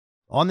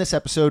On this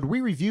episode, we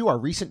review our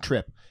recent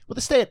trip with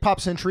a stay at Pop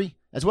Century,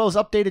 as well as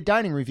updated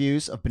dining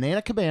reviews of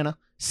Banana Cabana,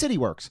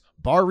 CityWorks,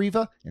 Bar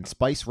Riva, and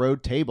Spice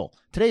Road Table.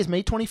 Today is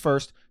May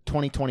 21st,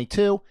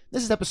 2022.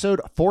 This is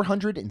episode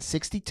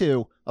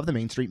 462 of the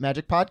Main Street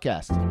Magic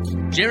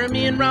Podcast.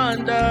 Jeremy and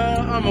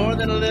Rhonda are more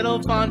than a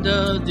little fond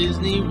of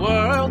Disney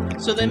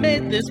World, so they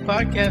made this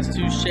podcast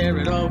to share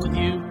it all with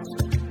you.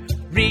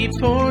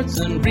 Reports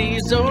and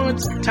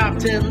resorts, top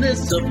 10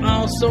 lists of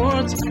all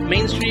sorts.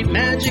 Main Street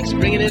Magic's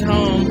bringing it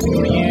home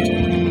for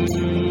you.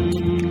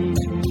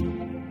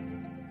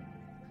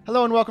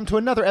 Hello and welcome to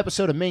another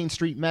episode of Main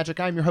Street Magic.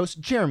 I'm your host,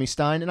 Jeremy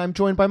Stein, and I'm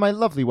joined by my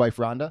lovely wife,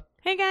 Rhonda.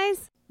 Hey,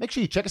 guys. Make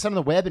sure you check us out on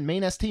the web at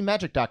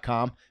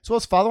mainstmagic.com, as well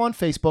as follow on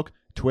Facebook,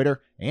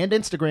 Twitter, and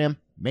Instagram,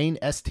 Main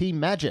ST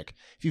Magic.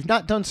 If you've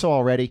not done so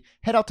already,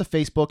 head out to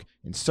Facebook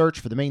and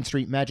search for the Main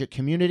Street Magic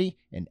community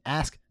and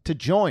ask to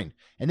join.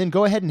 And then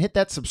go ahead and hit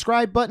that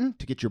subscribe button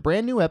to get your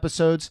brand new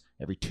episodes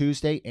every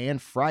Tuesday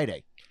and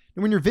Friday.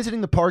 And when you're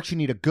visiting the parks, you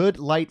need a good,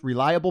 light,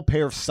 reliable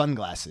pair of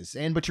sunglasses.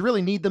 But you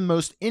really need them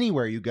most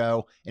anywhere you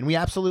go. And we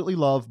absolutely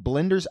love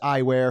Blenders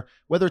Eyewear.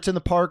 Whether it's in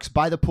the parks,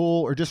 by the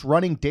pool, or just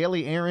running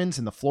daily errands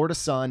in the Florida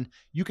sun,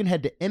 you can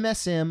head to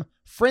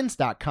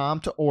msmfriends.com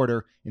to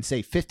order and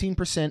save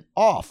 15%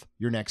 off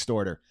your next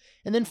order.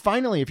 And then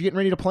finally, if you're getting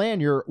ready to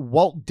plan your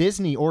Walt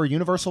Disney or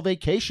Universal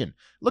vacation,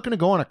 looking to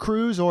go on a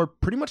cruise or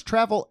pretty much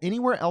travel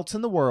anywhere else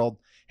in the world,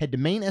 head to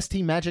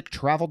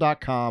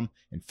mainstmagictravel.com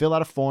and fill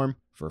out a form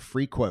for a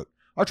free quote.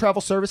 Our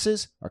travel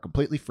services are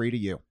completely free to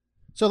you.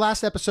 So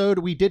last episode,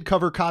 we did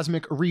cover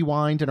Cosmic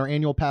Rewind in our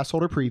annual pass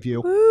holder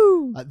preview.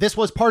 This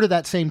was part of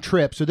that same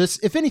trip. So this,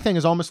 if anything,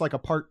 is almost like a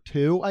part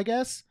two, I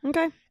guess.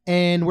 Okay.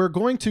 And we're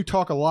going to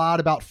talk a lot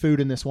about food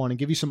in this one and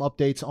give you some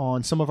updates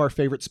on some of our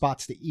favorite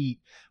spots to eat.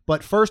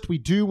 But first, we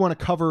do want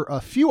to cover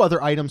a few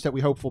other items that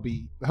we hope will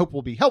be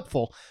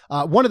helpful.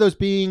 One of those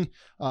being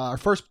our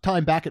first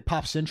time back at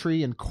Pop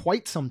Century in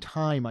quite some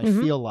time, I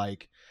feel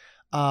like.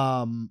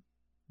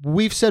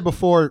 We've said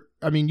before,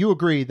 I mean, you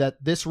agree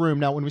that this room,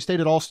 now when we stayed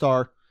at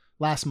All-Star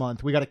last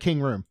month, we got a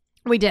king room.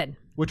 We did.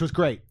 Which was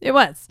great. It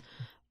was.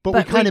 But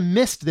we kind of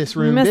missed this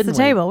room, we missed didn't the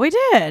table. We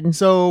did.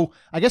 So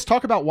I guess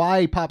talk about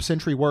why Pop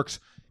Century works,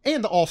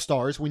 and the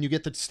All-Stars, when you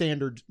get the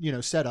standard,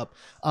 setup,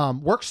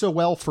 works so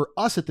well for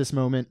us at this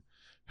moment,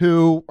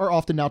 who are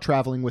often now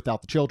traveling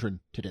without the children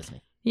to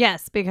Disney.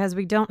 Yes, because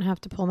we don't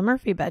have to pull the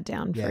Murphy bed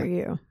down for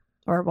you.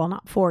 Or, well,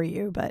 not for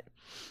you, but...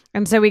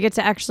 And so we get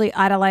to actually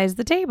idolize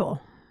the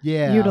table.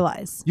 Yeah.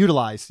 Utilize.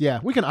 Yeah.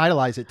 We can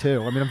idolize it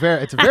too. I mean,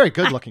 it's a very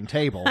good looking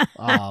table.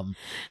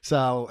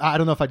 So I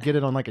don't know if I'd get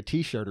it on like a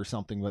t-shirt or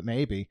something, but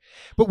maybe,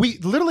 but we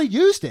literally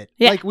used it.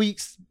 Yeah.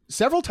 Like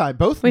several times,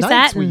 both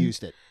nights we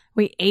used it.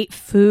 We ate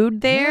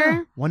food there.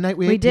 Yeah. One night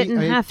we didn't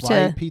have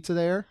to pizza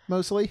there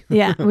mostly.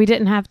 Yeah. We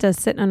didn't have to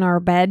sit on our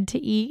bed to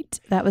eat.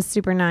 That was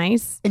super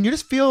nice. And you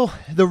just feel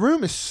the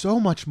room is so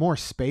much more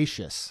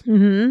spacious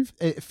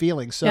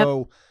feeling.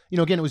 So,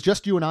 again, it was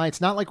just you and I.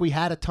 It's not like we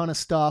had a ton of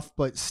stuff,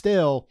 but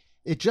still,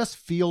 it just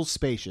feels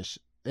spacious.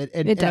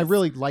 And I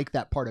really like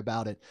that part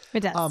about it.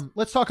 It does.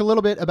 Let's talk a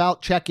little bit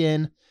about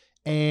check-in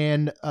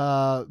and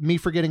me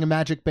forgetting a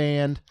magic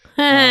band,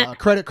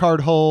 credit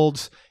card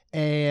holds,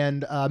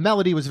 and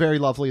Melody was very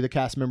lovely, the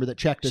cast member that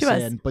checked us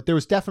in. But there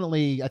was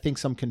definitely, I think,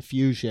 some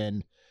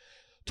confusion.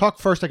 Talk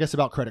first, I guess,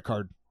 about credit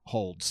card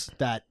holds.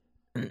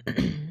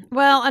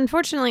 Well,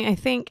 unfortunately, I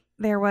think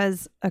there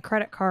was a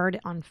credit card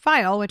on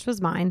file, which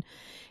was mine.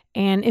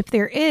 And if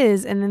there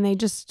is, and then they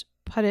just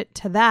put it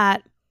to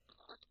that,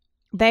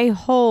 they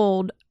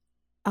hold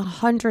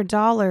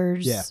 $100.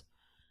 Yeah.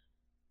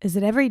 Is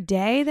it every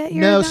day that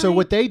you're No, dying? so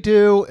what they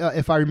do,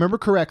 if I remember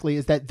correctly,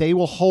 is that they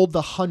will hold the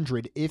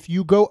 100. If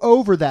you go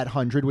over that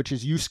 100, which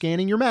is you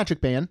scanning your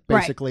magic band,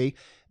 basically,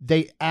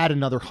 they add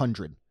another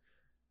 100.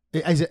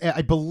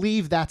 I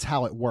believe that's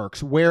how it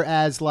works.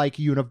 Whereas like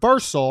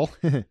Universal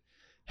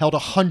held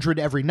 100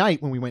 every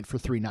night when we went for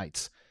 3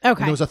 nights.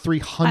 Okay. And it was a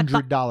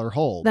 $300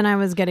 hold. Then I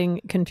was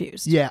getting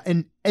confused. Yeah.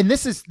 And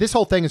this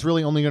whole thing is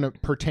really only going to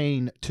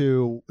pertain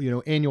to,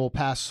 annual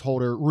pass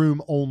holder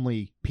room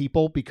only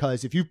people,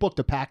 because if you've booked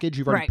a package,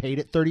 you've already paid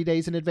it 30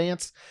 days in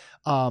advance.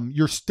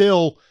 You're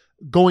still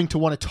going to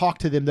want to talk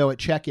to them though at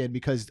check-in,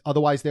 because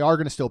otherwise they are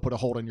going to still put a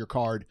hold on your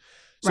card.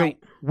 So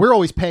we're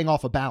always paying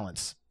off a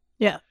balance.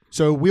 Yeah.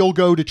 So we'll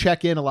go to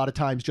check in a lot of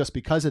times just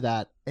because of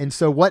that. And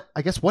so what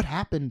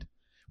happened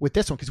with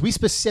this one? Because we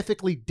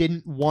specifically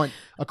didn't want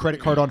a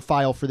credit card on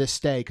file for this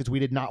stay because we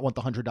did not want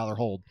the $100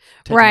 hold.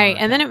 Right.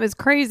 And then it was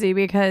crazy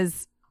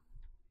because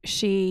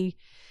she,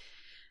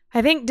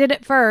 I think, did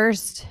it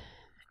first.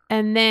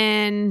 And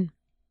then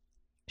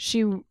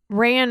she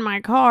ran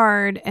my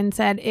card and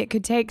said it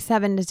could take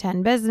 7 to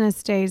 10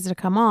 business days to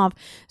come off.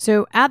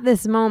 So at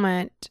this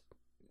moment,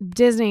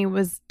 Disney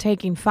was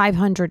taking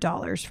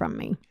 $500 from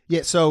me.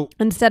 Yeah. So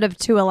instead of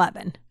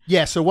 $211.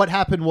 Yeah. So what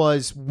happened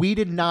was we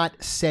did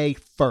not say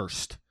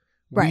first.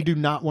 We Right. do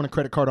not want a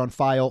credit card on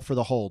file for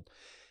the hold.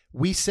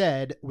 We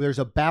said there's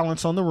a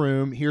balance on the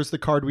room. Here's the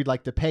card we'd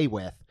like to pay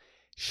with.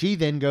 She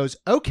then goes,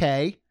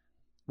 okay.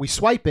 We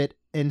swipe it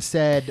and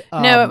said,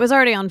 no, it was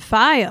already on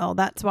file.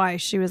 That's why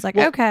she was like,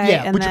 well, okay.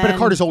 yeah, and but a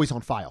card is always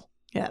on file.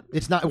 Yeah.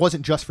 It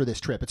wasn't just for this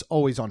trip. It's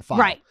always on file.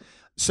 Right.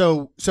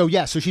 So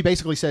she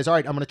basically says, all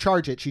right, I'm going to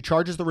charge it. She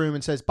charges the room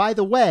and says, by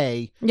the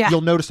way, Yeah.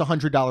 you'll notice a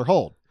 $100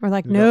 hold. We're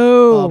like, We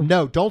no. go,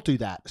 no, don't do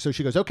that. So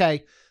she goes,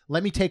 okay,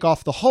 let me take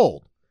off the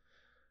hold.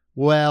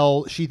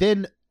 Well, she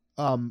then,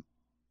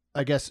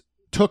 I guess,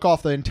 took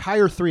off the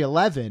entire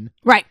 311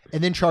 Right.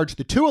 and then charged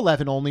the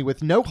 211 only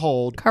with no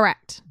hold.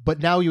 Correct. But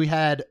now you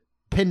had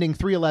pending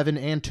 311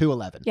 and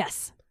 211.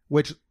 Yes.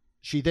 Which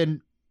she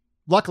then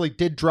luckily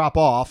did drop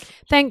off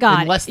Thank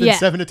God. in less than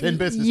 7 to 10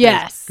 business days.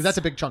 Yes. Because that's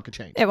a big chunk of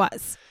change. It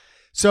was.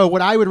 So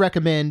what I would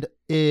recommend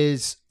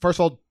is, first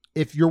of all,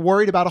 if you're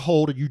worried about a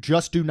hold and you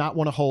just do not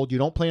want to hold, you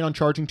don't plan on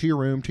charging to your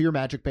room, to your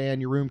Magic Band,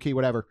 your room key,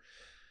 whatever,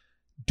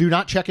 do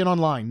not check in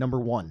online, number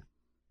one.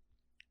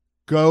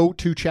 Go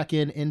to check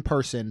in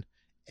person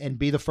and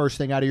be the first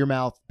thing out of your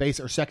mouth.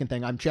 Second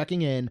thing, I'm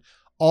checking in.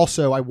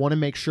 Also, I want to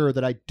make sure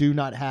that I do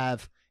not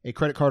have a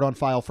credit card on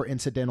file for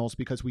incidentals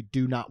because we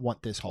do not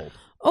want this hold.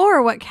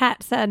 Or what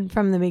Kat said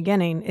from the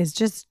beginning is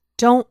just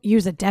don't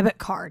use a debit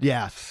card.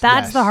 Yeah.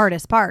 That's the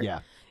hardest part. Yeah.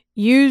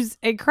 Use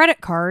a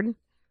credit card,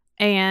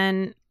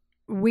 and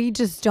we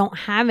just don't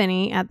have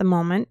any at the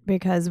moment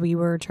because we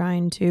were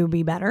trying to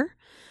be better.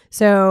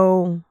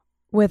 So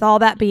with all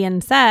that being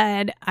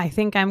said, I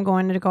think I'm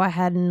going to go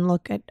ahead and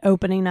look at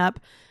opening up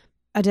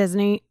a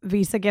Disney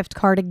Visa gift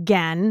card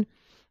again.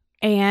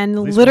 And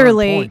At least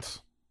literally, earn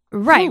points.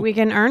 right, Ooh. we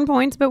can earn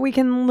points, but we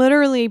can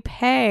literally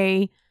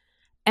pay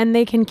and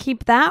they can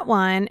keep that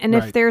one. And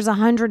if Right. there's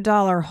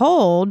 $100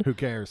 hold, Who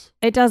cares?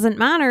 it doesn't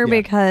matter Yeah.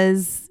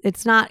 because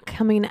it's not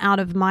coming out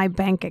of my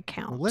bank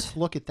account. Well, let's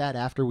look at that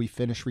after we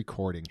finish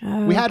recording.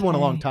 We had one a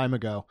long Okay. time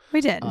ago.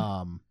 We did.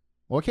 Well,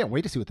 I can't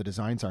wait to see what the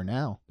designs are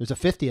now. There's a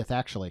 50th,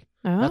 actually.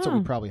 That's what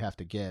we Oh. probably have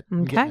to get.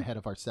 I'm Okay. getting ahead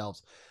of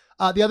ourselves.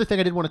 The other thing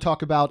I did want to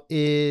talk about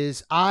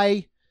is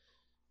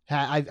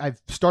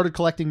I've started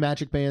collecting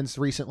Magic Bands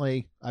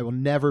recently. I will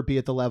never be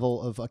at the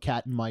level of a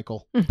Kat and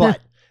Michael,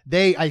 but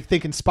they, I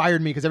think,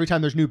 inspired me because every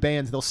time there's new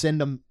bands, they'll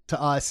send them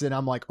to us, and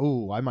I'm like,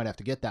 oh, I might have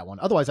to get that one.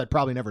 Otherwise, I'd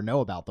probably never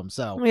know about them.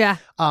 So, Yeah.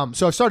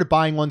 so I've started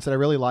buying ones that I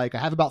really like. I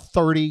have about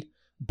 30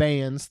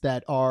 bands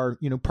that are,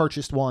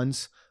 purchased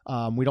ones.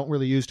 We don't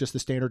really use just the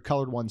standard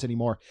colored ones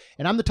anymore.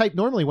 And I'm the type,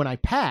 normally when I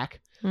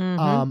pack,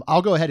 Mhm.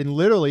 I'll go ahead and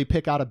literally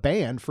pick out a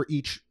band for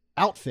each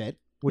outfit,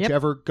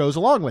 whichever goes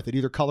along with it,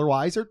 either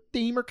color-wise or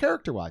theme or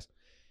character-wise.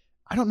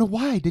 I don't know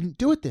why I didn't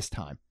do it this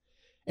time.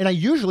 And I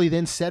usually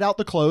then set out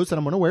the clothes that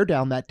I'm going to wear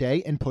down that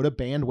day and put a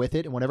band with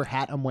it and whatever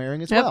hat I'm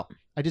wearing as Yep. well.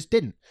 I just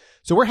didn't.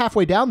 So we're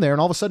halfway down there, and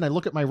all of a sudden I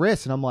look at my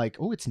wrist and I'm like,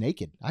 oh, it's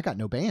naked. I got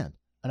no band.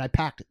 And I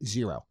packed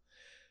 0.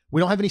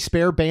 We don't have any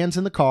spare bands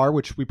in the car,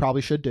 which we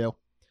probably should do.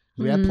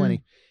 We had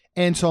plenty.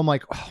 And so I'm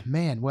like, oh,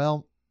 man,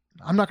 well,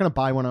 I'm not going to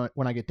buy one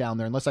when I get down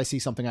there unless I see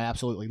something I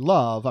absolutely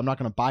love. I'm not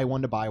going to buy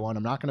one to buy one.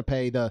 I'm not going to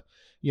pay the,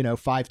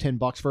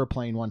 $5-10 for a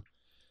plain one.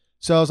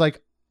 So I was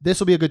like, this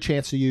will be a good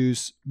chance to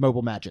use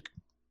Mobile Magic.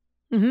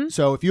 Mm-hmm.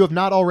 So if you have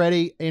not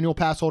already, annual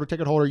pass holder,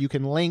 ticket holder, you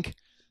can link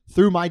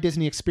through My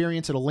Disney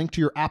Experience. It'll link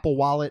to your Apple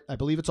Wallet. I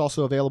believe it's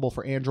also available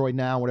for Android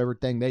now, whatever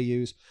thing they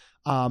use.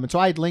 And so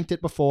I had linked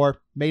it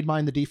before, made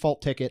mine the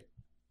default ticket.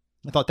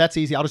 I thought that's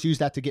easy. I'll just use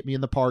that to get me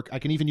in the park. I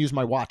can even use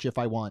my watch if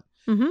I want.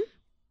 Mm-hmm.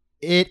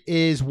 It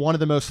is one of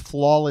the most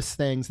flawless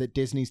things that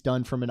Disney's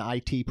done from an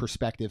IT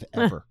perspective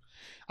ever.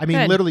 I mean,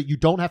 Good. literally, you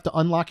don't have to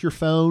unlock your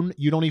phone.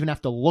 You don't even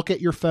have to look at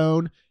your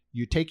phone.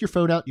 You take your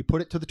phone out, you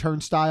put it to the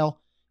turnstile.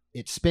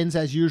 It spins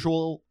as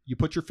usual. You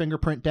put your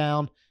fingerprint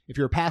down. If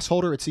you're a pass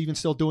holder, it's even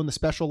still doing the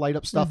special light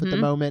up stuff at the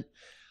moment.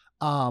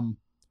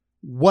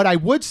 What I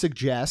would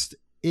suggest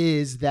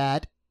is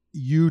that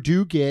you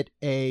do get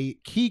a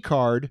key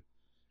card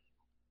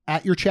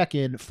at your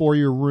check-in for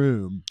your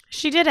room.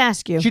 She did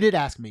ask you. She did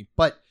ask me,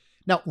 but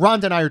now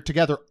Rhonda and I are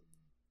together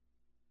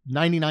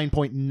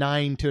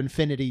 99.9 to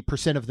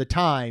infinity% of the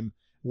time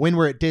when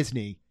we're at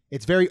Disney.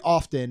 It's very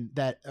often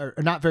that, or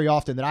not very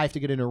often, that I have to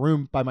get in a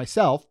room by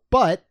myself,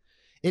 but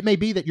it may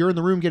be that you're in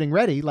the room getting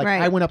ready. Like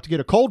Right. I went up to get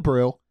a cold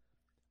brew.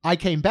 I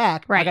came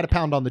back. I Right. got a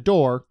pound on the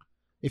door.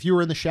 If you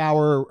were in the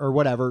shower or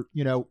whatever,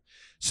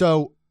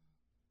 So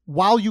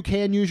while you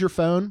can use your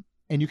phone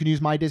and you can use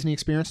My Disney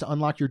Experience to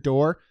unlock your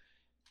door,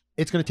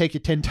 it's going to take you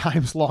 10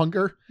 times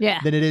longer Yeah.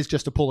 than it is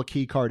just to pull a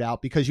key card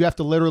out because you have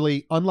to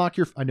literally unlock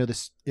your... I know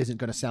this isn't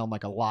going to sound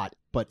like a lot,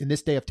 but in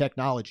this day of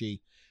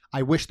technology,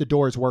 I wish the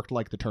doors worked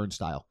like the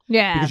turnstile.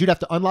 Yeah. Because you'd have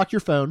to unlock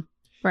your phone.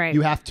 Right.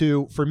 You have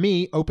to, for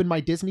me, open my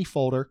Disney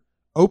folder,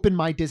 open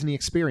My Disney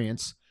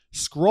Experience,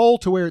 scroll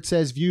to where it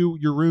says view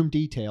your room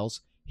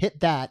details, hit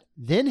that,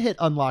 then hit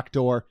unlock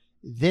door,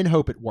 then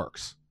hope it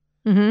works.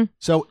 Mm-hmm.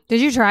 So Did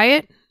you try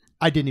it?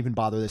 I didn't even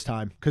bother this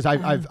time because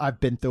I've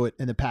been through it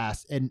in the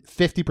past, and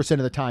 50% of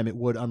the time it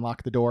would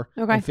unlock the door,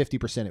 Okay. and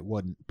 50% it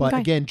wouldn't. But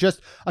Okay. again,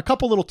 just a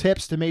couple little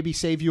tips to maybe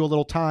save you a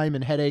little time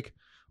and headache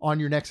on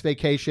your next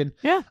vacation.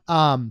 Yeah.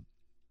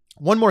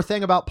 One more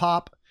thing about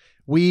Pop,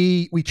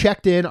 we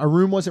checked in. Our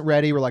room wasn't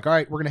ready. We're like, all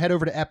right, we're gonna head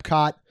over to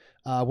Epcot.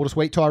 We'll just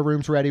wait till our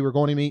room's ready. We're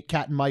going to meet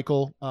Kat and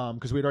Michael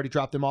because we'd already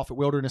dropped them off at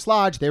Wilderness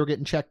Lodge. They were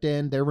getting checked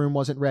in. Their room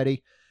wasn't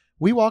ready.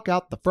 We walk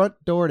out the front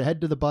door to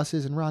head to the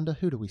buses, and Rhonda,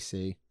 who do we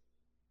see?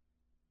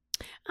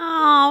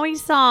 Oh, we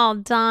saw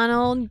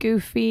Donald,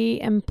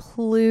 Goofy, and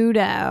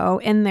Pluto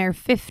in their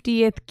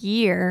 50th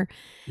year.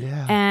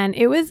 Yeah. And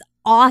it was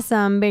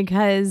awesome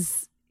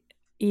because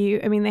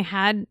they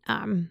had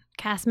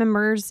cast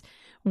members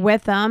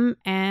with them,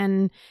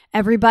 and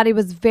everybody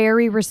was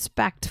very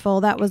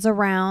respectful that was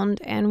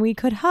around, and we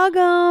could hug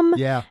them.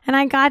 Yeah. And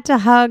I got to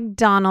hug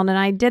Donald, and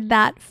I did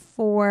that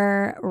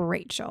for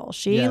Rachel.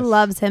 She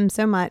loves him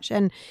so much.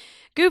 And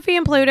Goofy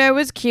and Pluto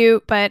was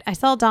cute, but I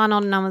saw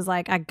Donald and I was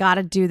like, I got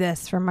to do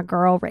this for my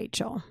girl,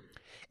 Rachel.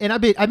 And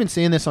I've been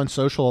seeing this on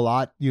social a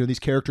lot, these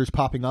characters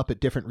popping up at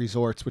different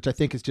resorts, which I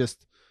think is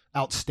just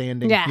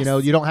outstanding. Yes.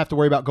 You don't have to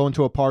worry about going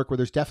to a park where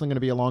there's definitely going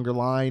to be a longer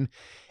line.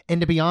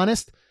 And to be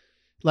honest,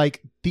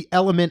 like the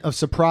element of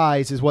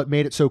surprise is what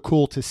made it so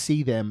cool to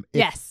see them.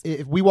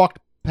 If we walked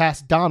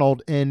past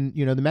Donald in,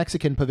 the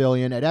Mexican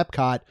pavilion at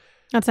Epcot,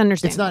 that's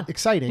understandable. It's not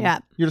exciting. Yeah.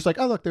 You're just like,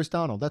 oh, look, there's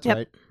Donald. That's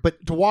right.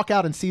 But to walk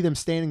out and see them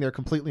standing there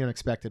completely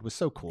unexpected was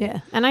so cool. Yeah.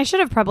 And I should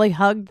have probably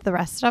hugged the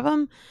rest of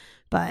them,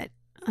 but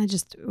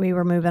we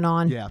were moving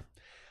on. Yeah.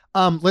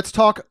 Let's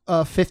talk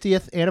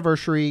 50th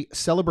anniversary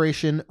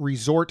celebration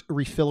resort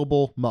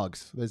refillable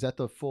mugs. Is that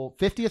the full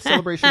 50th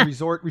celebration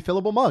resort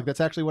refillable mug?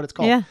 That's actually what it's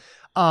called. Yeah.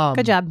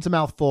 Good job. It's a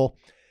mouthful.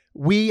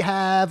 We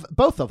have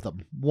both of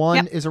them.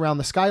 One is around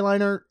the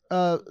Skyliner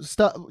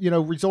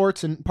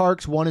resorts and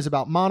parks. One is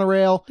about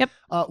monorail. Yep.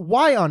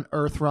 Why on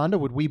earth, Rhonda,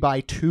 would we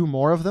buy 2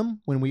 more of them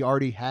when we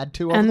already had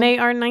 2 of them? And they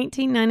are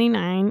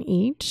 $19.99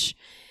 each.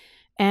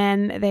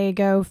 And they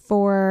go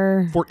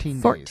for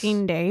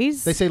 14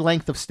 days. They say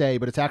length of stay,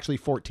 but it's actually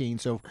 14.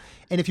 So,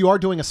 and if you are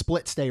doing a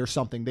split stay or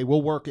something, they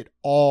will work at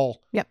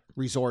all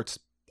resorts.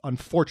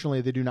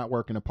 Unfortunately, they do not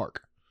work in a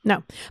park.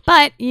 No,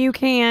 but you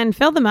can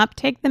fill them up,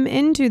 take them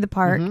into the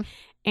park,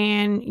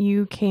 and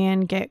you can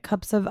get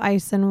cups of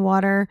ice and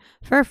water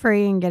for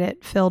free and get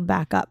it filled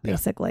back up,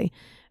 basically.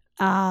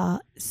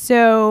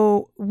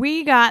 So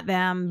we got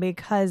them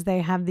because they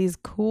have these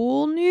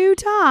cool new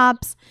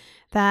tops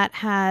that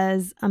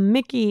has a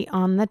Mickey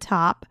on the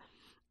top,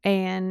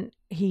 and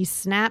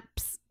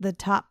the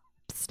top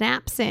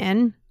snaps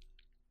in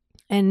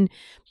and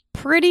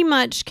pretty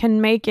much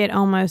can make it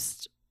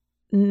almost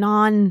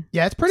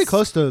Yeah, it's pretty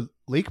close to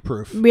leak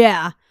proof.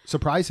 Yeah.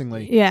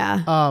 Surprisingly.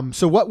 Yeah.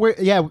 So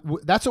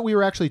that's what we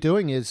were actually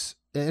doing is,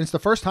 and it's the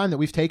first time that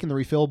we've taken the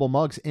refillable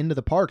mugs into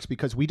the parks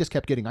because we just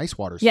kept getting ice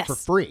waters for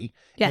free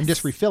and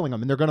just refilling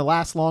them, and they're going to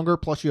last longer.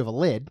 Plus you have a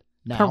lid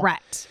now.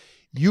 Correct.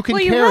 You can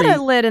you carry had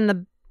a lid in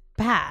the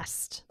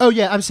past. Oh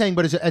yeah, I'm saying,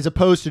 but as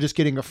opposed to just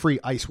getting a free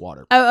ice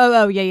water.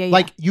 Oh, yeah.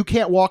 Like you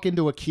can't walk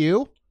into a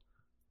queue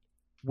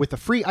with a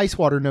free ice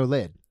water, no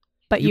lid.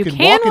 But you can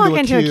walk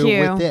into a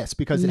queue with this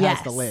because it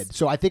has the lid.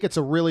 So I think it's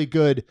a really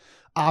good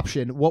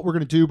option. What we're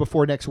going to do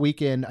before next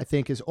weekend, I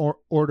think, is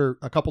order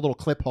a couple little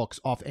clip hooks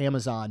off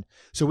Amazon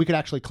so we could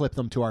actually clip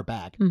them to our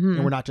bag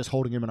and we're not just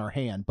holding them in our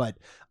hand. But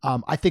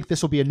I think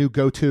this will be a new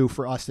go-to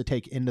for us to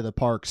take into the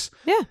parks.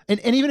 Yeah. And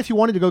even if you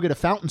wanted to go get a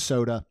fountain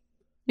soda,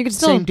 you could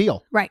still, same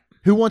deal. Right.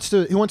 Who wants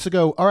to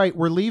go, all right,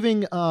 we're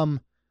leaving, we're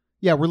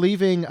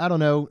leaving, I don't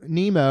know,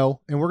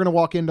 Nemo, and we're going to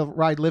walk into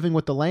ride Living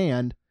with the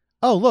Land.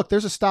 Oh, look,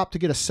 there's a stop to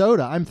get a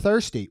soda. I'm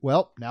thirsty.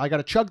 Well, now I got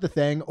to chug the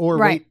thing or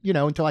wait,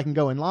 until I can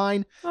go in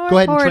line. Or go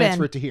ahead and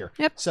transfer it to here.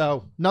 Yep.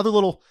 So another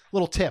little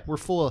tip. We're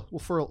full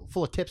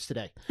of tips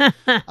today.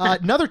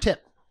 Another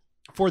tip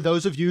for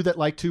those of you that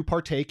like to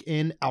partake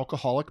in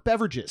alcoholic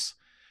beverages,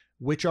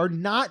 which are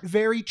not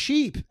very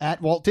cheap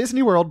at Walt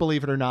Disney World,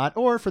 believe it or not,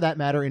 or for that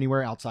matter,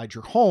 anywhere outside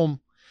your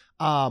home.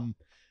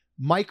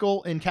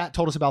 Michael and Kat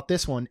told us about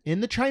this one.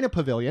 In the China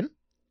Pavilion,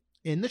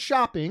 in the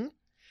shopping,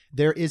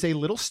 there is a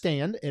little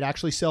stand. It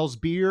actually sells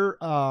beer,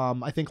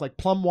 I think like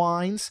plum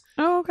wines.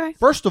 Oh, okay.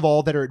 First of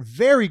all, that are at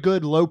very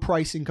good low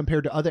pricing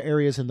compared to other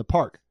areas in the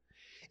park.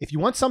 If you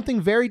want something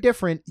very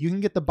different, you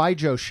can get the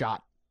Baijiu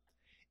shot.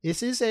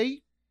 This is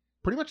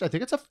pretty much, I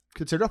think it's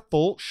considered a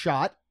full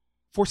shot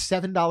for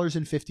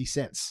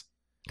 $7.50.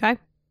 Okay.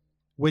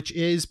 Which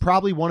is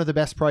probably one of the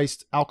best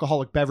priced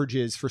alcoholic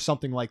beverages for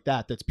something like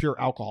that's pure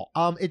alcohol.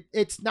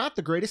 It's not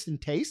the greatest in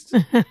taste,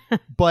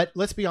 but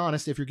let's be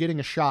honest, if you're getting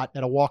a shot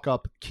at a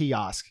walk-up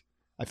kiosk,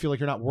 I feel like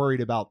you're not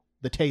worried about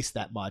the taste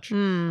that much.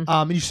 And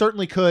you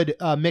certainly could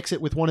mix it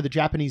with one of the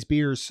Japanese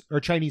beers or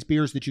Chinese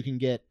beers that you can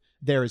get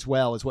there as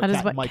well, is what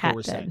Kat and Michael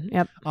were saying.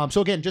 Yep.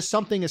 So again, just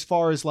something as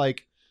far as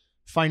like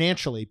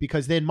financially,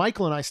 because then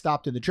Michael and I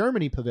stopped in the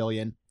Germany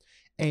Pavilion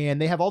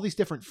and they have all these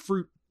different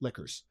fruit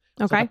liquors.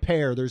 Okay. Like a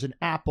pear, there's an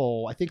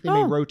apple. I think they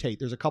may rotate.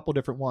 There's a couple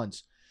different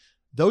ones.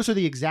 Those are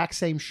the exact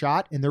same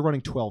shot, and they're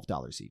running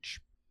 $12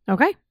 each.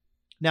 Okay.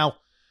 Now,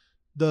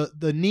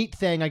 The neat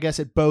thing, I guess,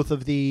 at both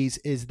of these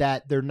is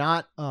that they're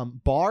not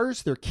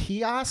bars, they're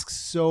kiosks,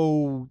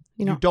 so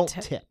you don't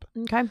tip.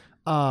 Okay.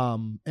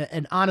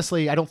 And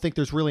honestly, I don't think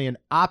there's really an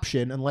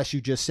option unless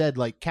you just said,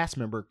 like, cast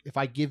member, if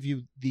I give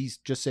you these,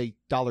 just say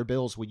dollar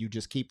bills, will you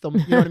just keep them?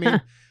 You know what I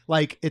mean?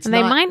 Like, it's and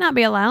they might not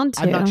be allowed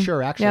to. I'm not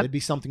sure, actually. Yep. It'd be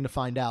something to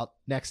find out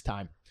next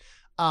time.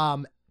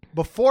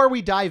 Before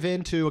we dive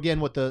into, again,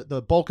 what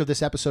the bulk of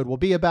this episode will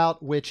be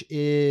about, which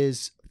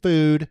is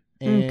food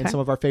and some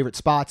of our favorite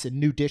spots and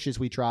new dishes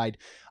we tried.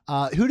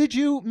 Who did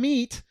you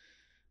meet?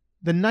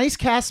 The nice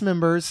cast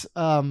members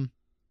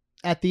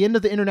at the end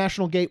of the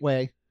International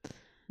Gateway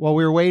while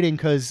we were waiting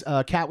because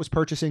Kat was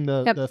purchasing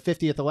the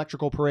 50th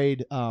Electrical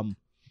Parade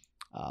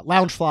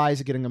lounge flies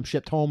and getting them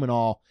shipped home and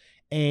all.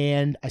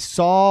 And I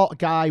saw a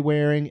guy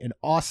wearing an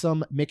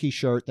awesome Mickey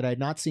shirt that I had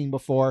not seen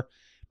before,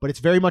 but it's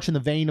very much in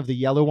the vein of the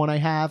yellow one I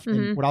have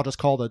and what I'll just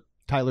call the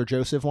Tyler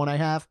Joseph one I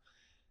have.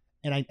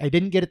 And I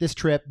didn't get it this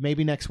trip,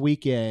 maybe next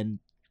weekend,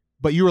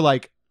 but you were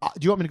like,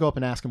 do you want me to go up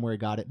and ask him where he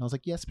got it? And I was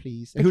like, yes,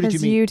 please. And who did you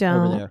meet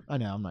over there? I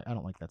know, I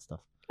don't like that stuff.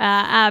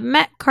 I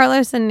met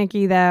Carlos and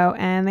Nikki, though,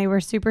 and they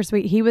were super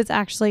sweet. He was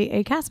actually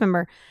a cast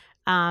member.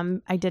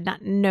 I did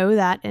not know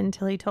that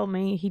until he told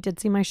me. He did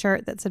see my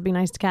shirt that said, "Be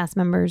nice to cast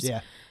members."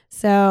 Yeah.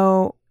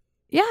 So,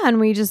 yeah, and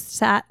we just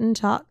sat and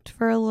talked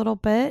for a little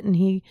bit, and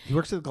he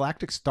works at the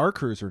Galactic Star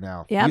Cruiser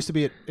now. Yep. He used to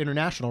be at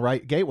International,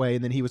 right? Gateway,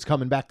 and then he was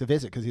coming back to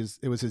visit because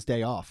it was his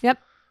day off. Yep.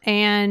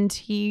 And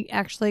he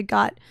actually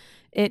got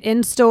it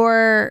in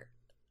store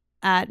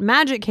at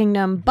Magic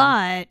Kingdom,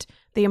 but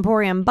the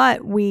Emporium,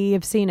 but we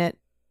have seen it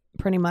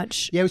pretty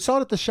much. Yeah, we saw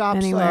it at the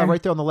shops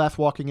right there on the left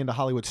walking into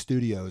Hollywood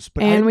Studios.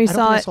 But and I don't think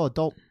I saw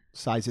adult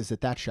sizes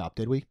at that shop,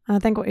 did we? I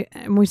think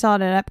we saw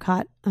it at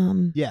Epcot.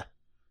 Yeah.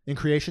 In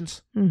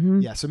Creations?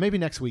 Mm-hmm. Yeah, so maybe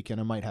next weekend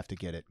I might have to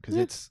get it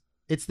because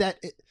it's that.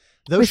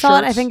 We saw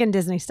it, I think, in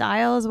Disney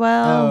style as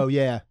well. Oh,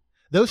 yeah.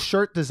 Those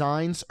shirt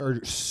designs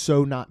are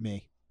so not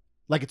me.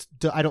 Like,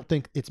 I don't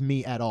think it's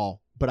me at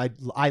all, but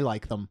I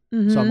like them.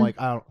 So I'm like,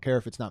 I don't care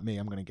if it's not me.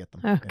 I'm going to get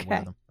them and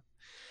wear them.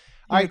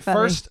 All right,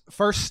 first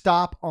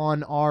stop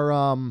on our,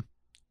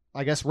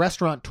 I guess,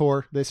 restaurant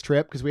tour this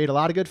trip because we ate a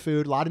lot of good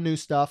food, a lot of new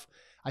stuff.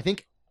 I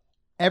think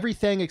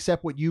everything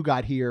except what you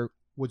got here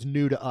was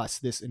new to us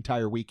this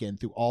entire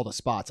weekend through all the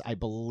spots, I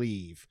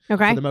believe, for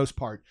the most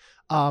part.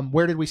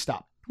 Where did we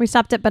stop? We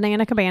stopped at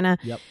Banana Cabana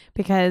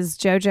because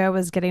JoJo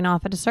was getting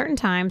off at a certain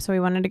time, so we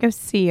wanted to go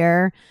see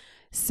her.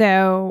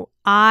 So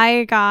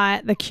I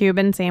got the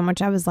Cuban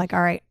sandwich. I was like,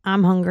 all right,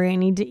 I'm hungry. I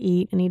need to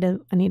eat. I need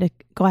to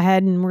go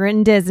ahead, and we're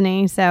in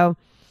Disney, so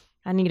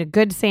I need a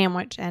good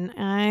sandwich. And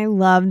I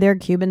love their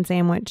Cuban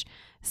sandwich.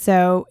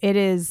 So it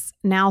is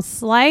now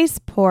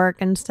sliced pork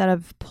instead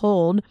of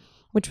pulled,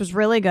 which was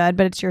really good,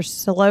 but it's your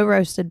slow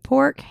roasted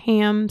pork,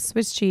 ham,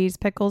 Swiss cheese,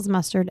 pickles,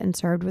 mustard, and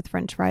served with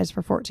French fries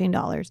for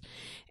 $14.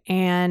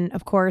 And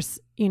of course,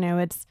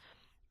 it's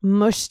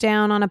mushed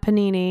down on a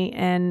panini,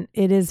 and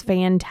it is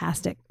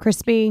fantastic.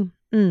 Crispy,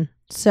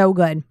 so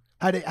good.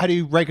 How do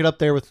you rank it up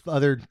there with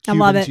other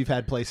Cubans you've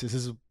had places?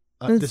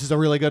 This is a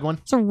really good one?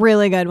 It's a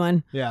really good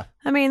one. Yeah.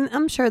 I mean,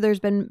 I'm sure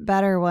there's been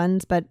better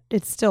ones, but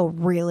it's still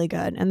really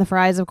good. And the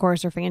fries, of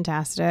course, are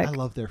fantastic. I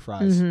love their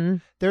fries. Mm-hmm.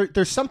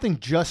 There's something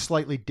just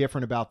slightly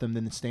different about them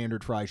than the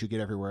standard fries you get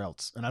everywhere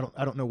else. And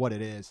I don't know what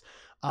it is.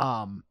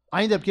 I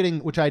ended up getting,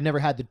 which I had never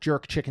had, the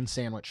jerk chicken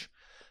sandwich.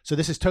 So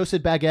this is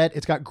toasted baguette.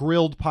 It's got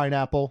grilled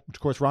pineapple, which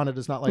of course Rhonda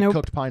does not like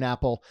cooked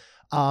pineapple.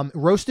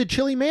 Roasted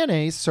chili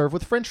mayonnaise served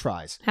with French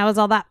fries. How was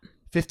all that?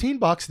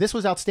 $15. This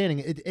was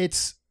outstanding.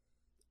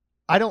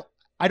 I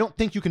don't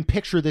think you can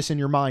picture this in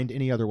your mind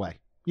any other way.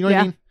 You know what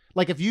I mean?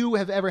 Like if you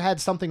have ever had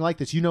something like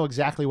this, you know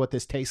exactly what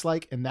this tastes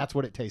like, and that's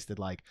what it tasted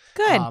like.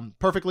 Good.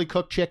 Perfectly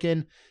cooked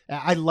chicken.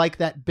 I like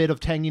that bit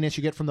of tanginess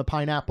you get from the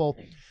pineapple.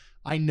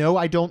 I know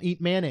I don't eat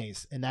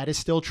mayonnaise, and that is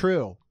still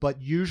true,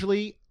 but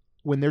usually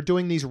when they're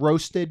doing these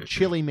roasted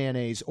chili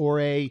mayonnaise or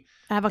a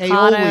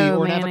avocado aioli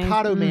or mayonnaise. an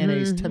avocado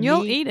mayonnaise, to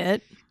You'll me, eat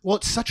it. Well,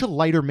 it's such a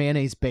lighter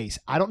mayonnaise base.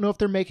 I don't know if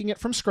they're making it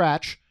from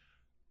scratch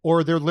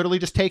or they're literally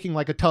just taking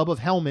like a tub of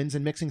Hellmann's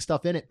and mixing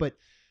stuff in it. But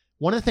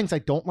one of the things I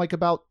don't like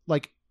about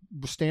like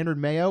standard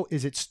mayo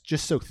is it's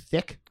just so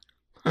thick,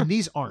 and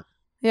these aren't.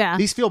 Yeah.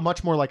 These feel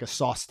much more like a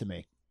sauce to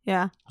me.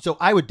 Yeah. So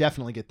I would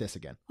definitely get this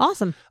again.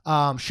 Awesome.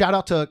 Shout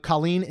out to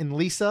Colleen and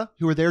Lisa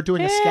who were there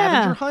doing a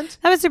scavenger hunt.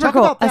 That was super Talk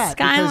cool. about A that,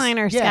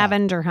 Skyliner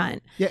scavenger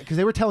hunt. Yeah, because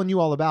they were telling you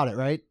all about it,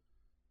 right?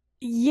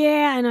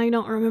 Yeah, and I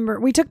don't remember.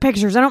 We took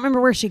pictures. I don't remember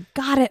where she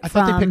got it from. I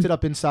thought they picked it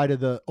up inside of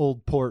the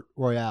old Port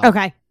Royale.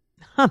 Okay.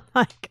 I'm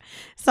like,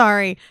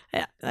 sorry.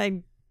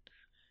 I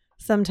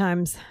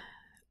sometimes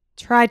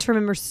try to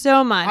remember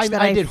so much that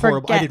I did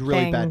horrible. I did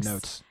really things. bad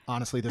notes,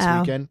 honestly, this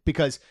weekend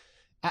because,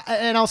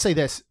 and I'll say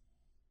this: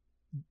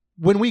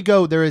 when we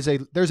go, there's a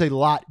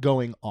lot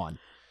going on.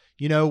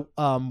 You know,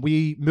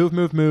 we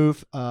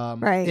move.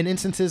 Right. In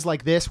instances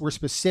like this, we're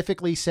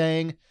specifically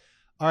saying,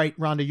 all right,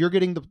 Rhonda, you're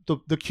getting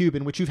the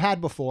Cuban, which you've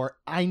had before.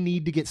 I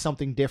need to get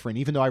something different,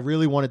 even though I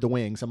really wanted the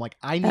wings. I'm like,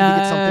 I need to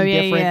get something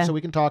different so we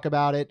can talk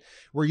about it.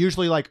 We're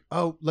usually like,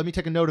 oh, let me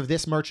take a note of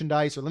this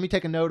merchandise, or let me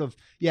take a note of,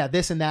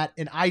 this and that.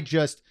 And I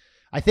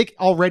think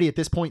already at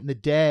this point in the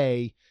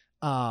day,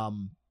 I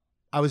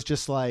was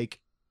just like,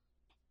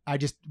 I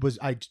just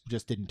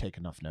didn't take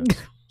enough notes.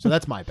 So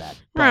that's my bad.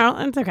 Well,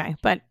 it's okay.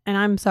 And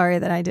I'm sorry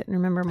that I didn't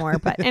remember more.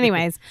 But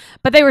anyways,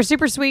 but they were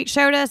super sweet,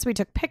 showed us, we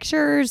took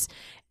pictures,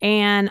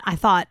 and I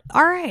thought,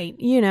 all right,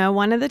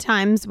 one of the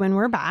times when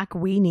we're back,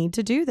 we need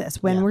to do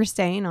this when we're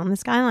staying on the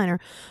Skyliner,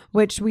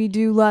 which we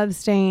do love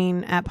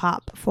staying at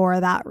Pop for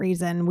that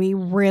reason. We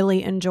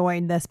really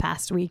enjoyed this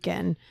past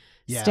weekend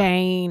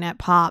staying at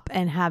Pop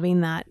and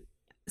having that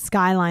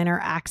Skyliner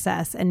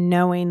access and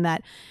knowing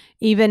that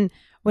even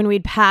when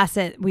we'd pass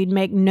it, we'd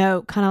make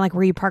note, kind of like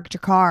where you parked your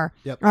car.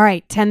 Yep. All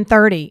right,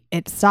 10:30,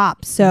 it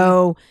stops.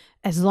 So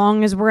as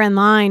long as we're in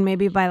line,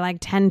 maybe by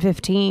like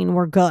 10:15,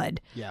 we're good.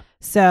 Yeah.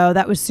 So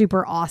that was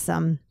super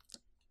awesome.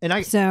 And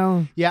I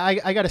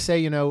got to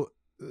say,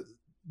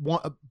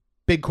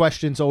 big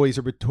questions always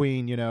are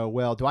between,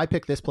 do I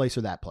pick this place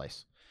or that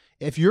place?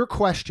 If your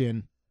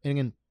question, and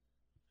again,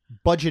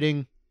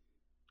 budgeting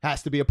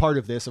has to be a part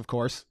of this, of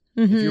course.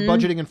 Mm-hmm. If your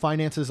budgeting and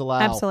finances allow,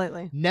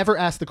 absolutely, never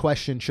ask the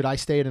question, should I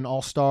stay at an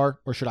All-Star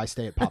or should I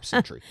stay at Pop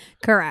Century?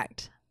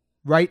 Correct.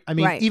 Right? I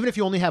mean, even if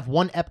you only have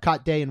one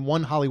Epcot day and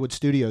one Hollywood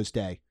Studios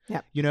day,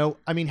 heck,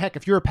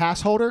 if you're a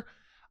pass holder,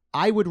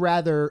 I'd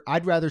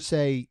rather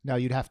say, now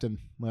you'd have to,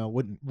 well, it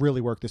wouldn't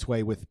really work this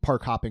way with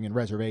park hopping and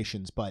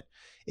reservations, but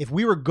if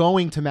we were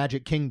going to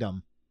Magic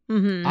Kingdom,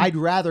 I'd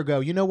rather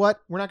go, you know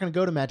what? We're not going to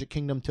go to Magic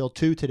Kingdom till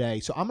 2 today,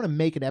 so I'm going to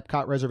make an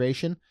Epcot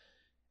reservation.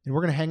 And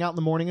we're going to hang out in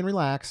the morning and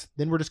relax.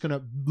 Then we're just going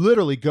to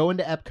literally go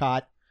into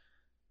Epcot,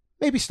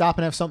 maybe stop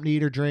and have something to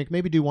eat or drink,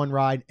 maybe do one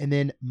ride, and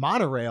then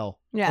monorail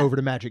over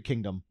to Magic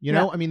Kingdom.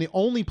 I mean, the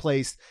only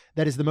place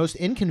that is the most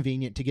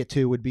inconvenient to get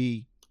to would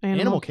be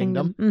Animal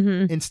Kingdom.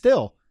 Mm-hmm. And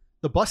still,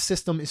 the bus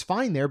system is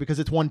fine there because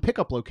it's one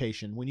pickup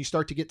location. When you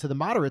start to get to the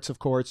moderates, of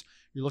course,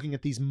 you're looking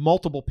at these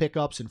multiple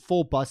pickups and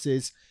full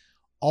buses.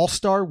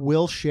 All-Star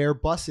will share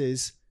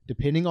buses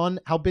depending on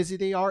how busy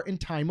they are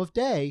and time of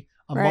day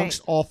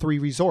amongst all 3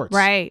 resorts.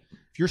 Right.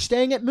 If you're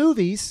staying at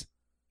movies,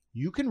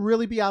 you can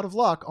really be out of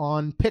luck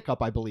on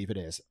pickup, I believe it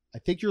is. I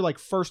think you're like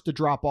first to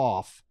drop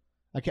off.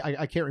 I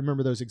can't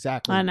remember those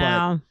exactly. I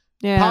know.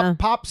 But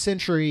Pop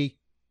Century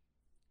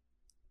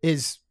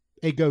is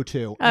a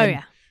go-to. Oh,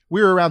 yeah.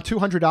 We were around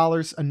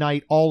 $200 a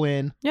night all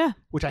in. Yeah.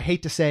 Which I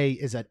hate to say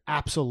is an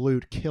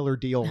absolute killer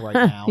deal right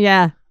now.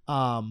 Yeah.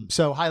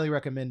 So highly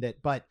recommend it.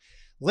 But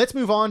let's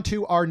move on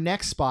to our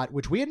next spot,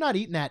 which we had not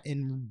eaten at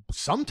in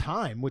some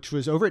time, which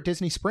was over at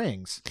Disney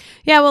Springs.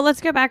 Yeah, well,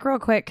 let's go back real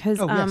quick because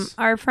yes.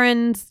 our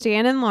friends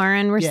Dan and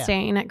Lauren were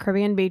staying at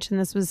Caribbean Beach, and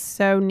this was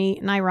so neat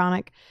and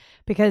ironic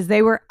because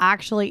they were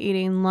actually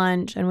eating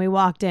lunch, and we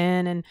walked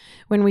in, and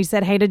when we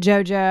said hey to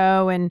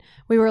JoJo, and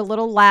we were a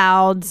little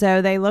loud,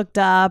 so they looked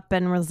up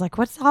and was like,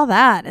 what's all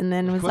that? And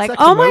then was like,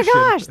 oh my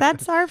gosh,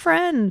 that's our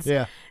friends.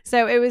 Yeah.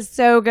 So it was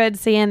so good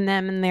seeing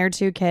them and their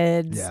 2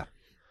 kids. Yeah.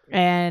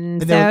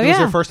 And it so, was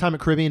their first time at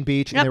Caribbean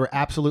Beach, and they were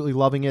absolutely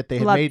loving it. They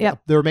had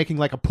they were making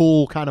like a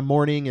pool kind of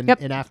morning and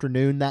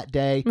afternoon that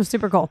day. It was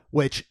super cool.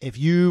 Which, if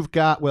you've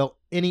got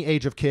any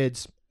age of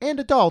kids and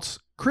adults,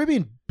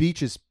 Caribbean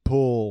Beach's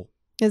pool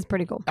is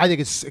pretty cool. I think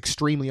it's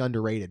extremely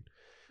underrated.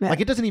 Yeah.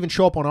 Like, it doesn't even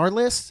show up on our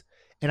list,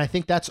 and I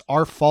think that's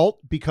our fault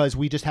because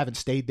we just haven't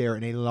stayed there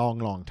in a long,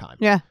 long time.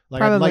 Yeah,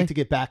 like probably. I'd like to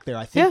get back there.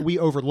 I think we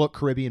overlook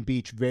Caribbean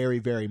Beach very,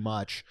 very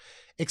much,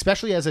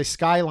 especially as a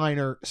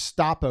Skyliner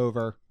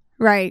stopover.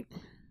 Right.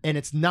 And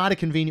it's not a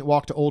convenient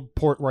walk to Old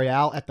Port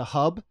Royale at the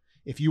hub.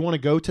 If you want to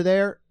go to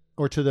there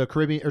or to the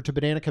Caribbean or to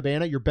Banana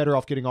Cabana, you're better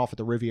off getting off at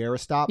the Riviera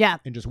stop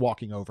and just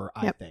walking over,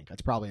 I think.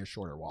 That's probably a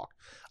shorter walk.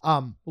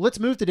 Let's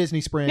move to Disney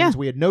Springs. Yeah.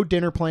 We had no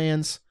dinner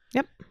plans.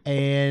 Yep.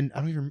 And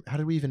how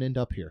did we even end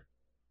up here?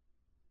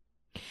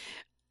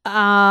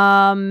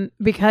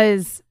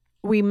 Because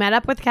we met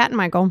up with Kat and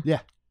Michael.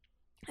 Yeah.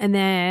 And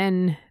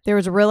then there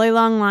was a really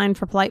long line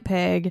for Polite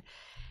Pig.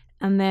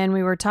 And then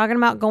we were talking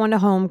about going to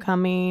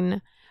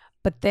Homecoming,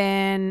 but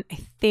then I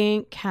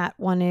think Kat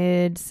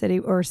wanted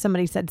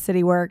somebody said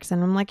City Works,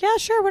 and I'm like, yeah,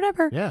 sure,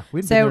 whatever. Yeah,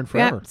 we've been there in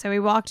forever. Yeah, so we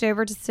walked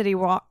over to City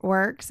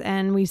Works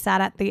and we sat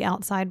at the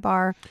outside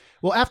bar.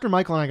 Well, after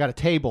Michael and I got a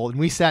table and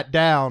we sat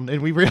down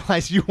and we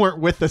realized you weren't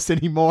with us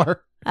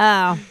anymore.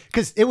 Oh.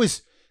 Because there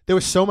was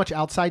so much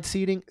outside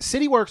seating.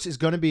 City Works is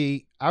going to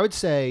be, I would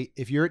say,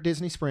 if you're at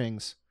Disney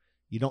Springs,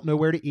 you don't know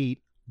where to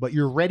eat, but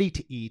you're ready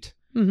to eat.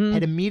 Mm-hmm.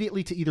 Head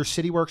immediately to either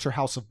City Works or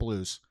House of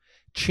Blues.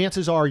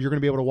 Chances are you're going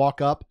to be able to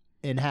walk up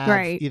and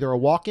have either a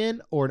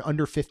walk-in or an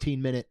under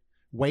 15-minute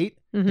wait.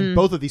 Mm-hmm. And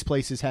both of these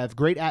places have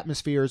great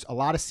atmospheres, a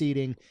lot of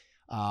seating,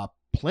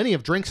 plenty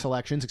of drink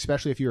selections,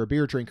 especially if you're a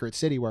beer drinker at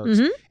City Works,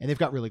 and they've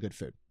got really good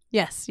food.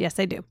 Yes,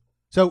 they do.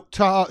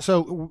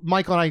 So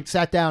Michael and I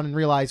sat down and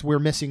realized we're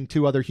missing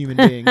 2 other human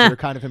beings that are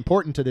kind of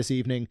important to this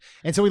evening.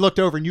 And so we looked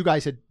over and you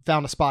guys had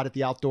found a spot at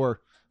the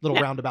outdoor little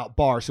roundabout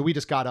bar. So we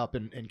just got up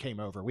and came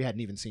over. We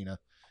hadn't even seen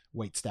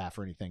wait staff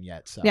or anything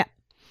yet. So Yeah.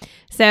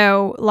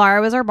 So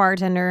Laura was our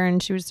bartender,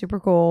 and she was super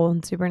cool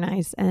and super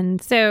nice.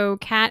 And so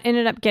Kat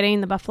ended up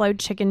getting the buffalo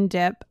chicken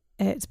dip.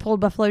 It's pulled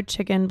buffalo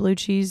chicken, blue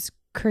cheese,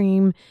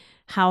 cream,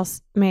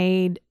 house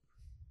made.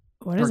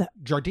 What is it?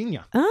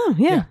 Giardina. Oh,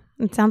 yeah.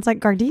 It sounds like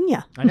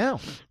gardenia. I know.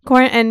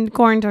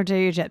 Corn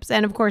tortilla chips.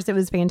 And of course, it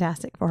was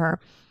fantastic for her.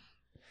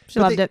 She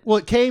loved it. Well,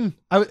 it came.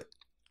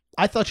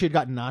 I thought she had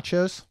gotten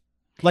nachos.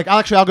 Like,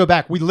 I'll go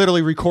back. We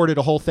literally recorded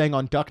a whole thing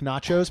on duck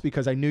nachos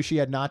because I knew she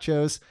had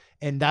nachos,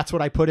 and that's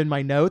what I put in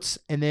my notes.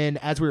 And then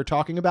as we were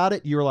talking about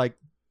it, you were like,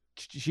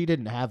 she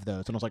didn't have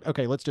those. And I was like,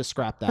 okay, let's just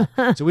scrap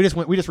that. So we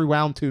just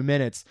rewound 2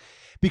 minutes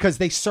because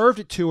they served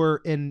it to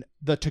her in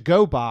the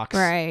to-go box.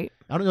 Right.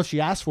 I don't know if she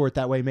asked for it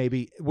that way,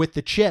 maybe, with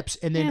the chips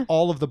and then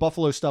all of the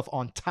buffalo stuff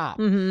on top.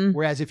 Mm-hmm.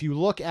 Whereas if you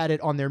look at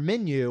it on their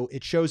menu,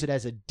 it shows it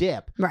as a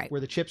dip, Right.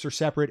 where the chips are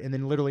separate and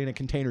then literally in a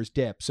container's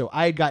dip. So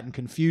I had gotten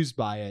confused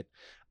by it.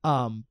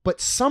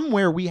 But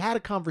somewhere we had a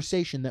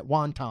conversation that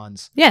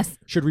wontons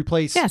should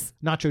replace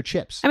nacho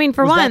chips. I mean,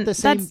 for Was one, that the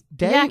same that's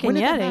day? Yak When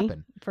and did that Yeti,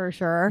 happen? for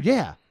sure.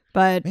 Yeah.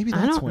 But Maybe I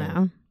that's don't when.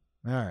 know.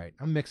 All right.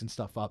 I'm mixing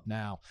stuff up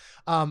now.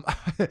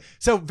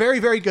 So very,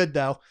 very good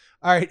though.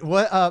 All right.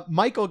 What,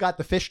 Michael got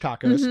the fish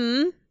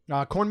tacos,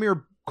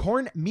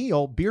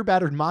 cornmeal, beer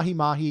battered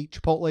mahi-mahi,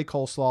 chipotle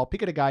coleslaw,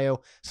 pico de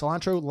gallo,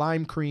 cilantro,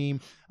 lime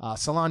cream,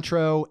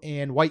 cilantro,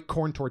 and white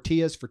corn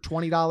tortillas for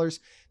 $20.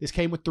 This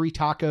came with 3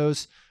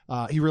 tacos.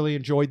 He really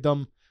enjoyed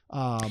them.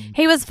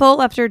 He was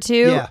full after 2.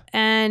 Yeah.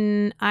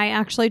 And I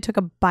actually took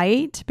a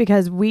bite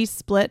because we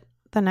split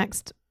the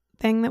next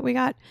thing that we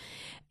got.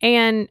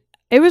 And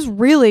it was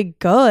really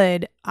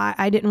good.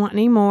 I didn't want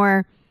any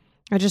more.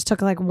 I just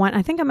took like 1.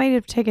 I think I might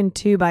have taken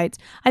 2 bites.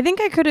 I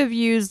think I could have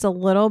used a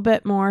little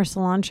bit more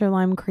cilantro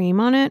lime cream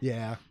on it.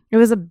 Yeah. It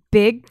was a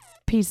big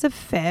piece of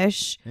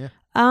fish. Yeah.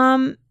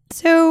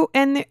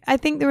 I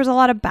think there was a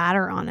lot of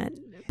batter on it,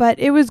 but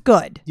it was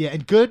good. Yeah.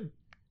 And good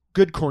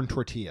corn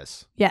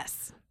tortillas.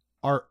 Yes.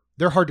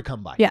 They're hard to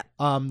come by. Yeah.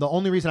 The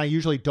only reason I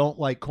usually don't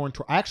like corn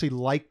I actually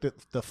like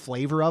the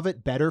flavor of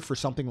it better for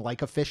something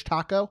like a fish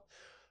taco.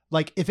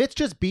 Like, if it's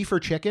just beef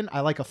or chicken, I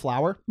like a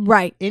flour.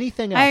 Right.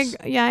 Anything else,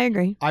 I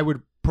agree. I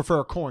would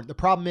prefer corn. The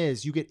problem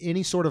is you get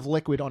any sort of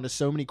liquid onto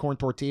so many corn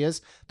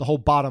tortillas, the whole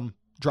bottom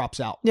drops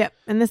out. Yep.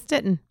 And this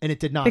didn't. And it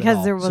did not because at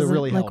all. there wasn't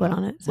really liquid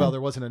on it. So. Well,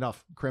 there wasn't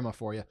enough crema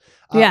for you.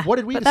 Yeah. What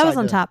did we but decide that was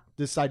on top.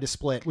 decide to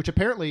split? Which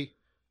apparently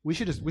we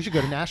should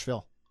go to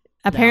Nashville.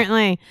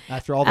 Apparently. Now,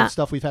 after all the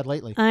stuff we've had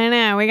lately. I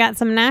know. We got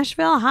some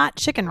Nashville hot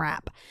chicken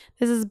wrap.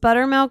 This is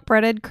buttermilk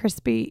breaded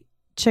crispy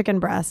chicken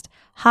breast,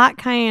 hot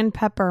cayenne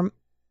pepper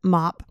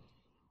mop,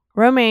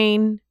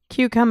 romaine,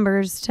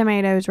 cucumbers,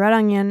 tomatoes, red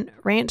onion,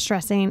 ranch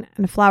dressing,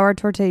 and flour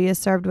tortillas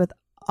served with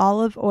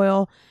olive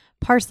oil,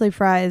 parsley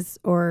fries,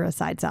 or a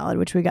side salad,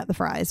 which we got the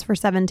fries for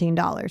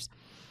 $17.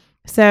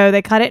 So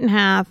they cut it in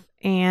half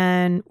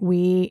and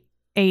we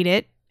ate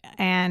it,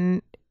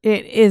 and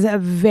it is a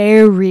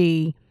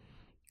very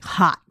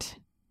hot,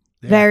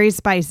 very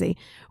spicy,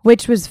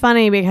 which was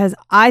funny because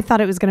I thought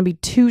it was going to be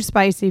too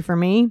spicy for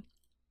me.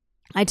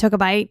 I took a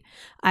bite,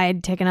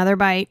 I'd take another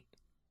bite,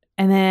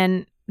 and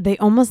then the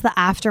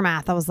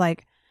aftermath, I was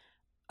like,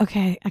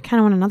 okay, I kind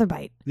of want another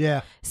bite.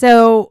 Yeah.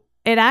 So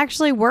it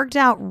actually worked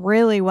out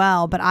really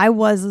well, but I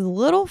was a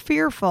little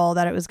fearful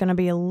that it was going to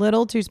be a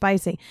little too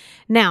spicy.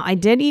 Now, I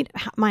did eat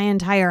my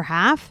entire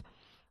half.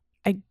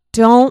 I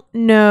don't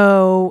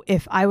know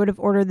if I would have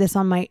ordered this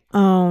on my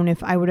own,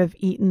 if I would have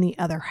eaten the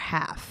other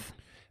half.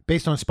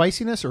 Based on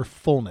spiciness or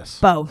fullness?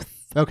 Both.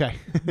 Okay.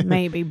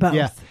 Maybe both.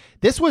 Yeah.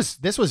 This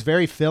was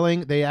very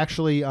filling. They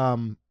actually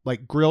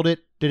like grilled it,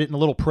 did it in a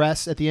little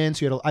press at the end.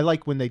 So I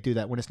like when they do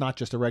that, when it's not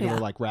just a regular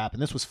like wrap.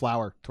 And this was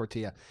flour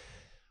tortilla.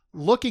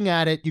 Looking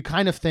at it, you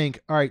kind of think,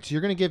 all right, so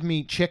you're going to give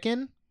me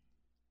chicken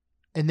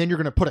and then you're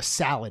going to put a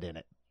salad in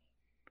it.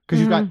 Because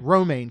you've got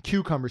romaine,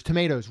 cucumbers,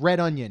 tomatoes, red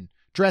onion,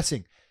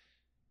 dressing.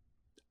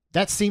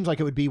 That seems like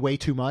it would be way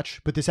too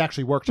much, but this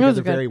actually worked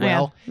together very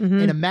well. Yeah. Mm-hmm.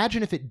 And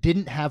imagine if it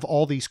didn't have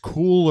all these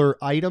cooler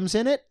items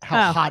in it,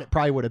 how hot it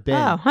probably would have been.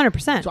 Oh,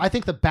 100%. So I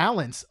think the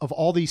balance of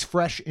all these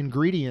fresh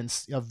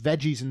ingredients of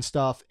veggies and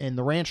stuff and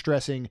the ranch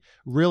dressing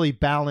really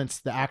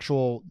balanced the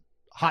actual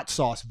hot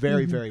sauce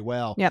very, very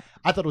well. Yep.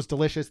 I thought it was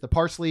delicious. The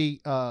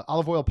parsley,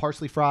 olive oil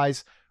parsley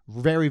fries,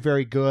 very,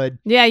 very good.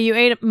 Yeah, you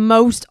ate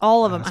most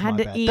all of them. I had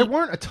to eat. There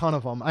weren't a ton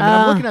of them. I mean,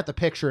 I'm looking at the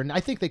picture, and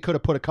I think they could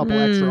have put a couple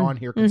extra on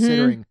here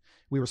considering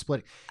we were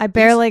splitting. I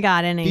barely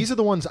got any. These are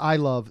the ones I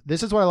love.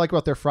 This is what I like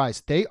about their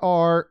fries. They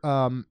are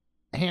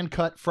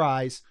hand-cut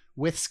fries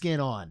with skin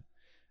on.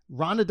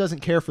 Rhonda doesn't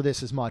care for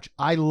this as much.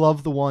 I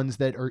love the ones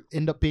that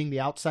end up being the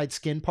outside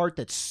skin part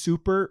that's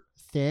super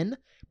thin,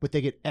 but they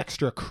get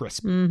extra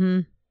crisp. Mm-hmm.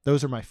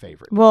 Those are my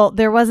favorite. Well,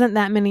 there wasn't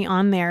that many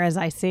on there as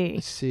I see.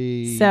 Let's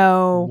see.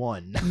 So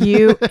one.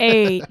 You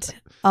ate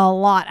a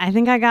lot. I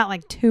think I got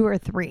like 2 or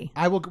 3.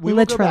 We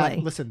will go back.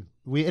 Listen,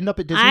 we end up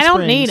at Disney Springs. I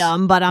don't need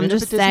them, but I'm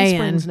just saying. Disney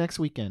Springs next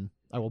weekend.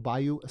 I will buy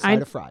you a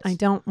side of fries. I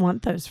don't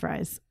want those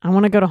fries. I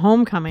want to go to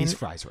Homecoming. These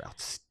fries are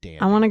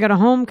outstanding. I want to go to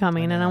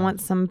Homecoming and I want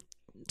some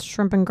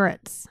shrimp and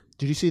grits.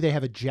 Did you see they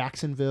have a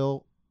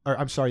Jacksonville or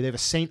I'm sorry, they have a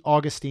St.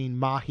 Augustine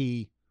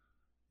mahi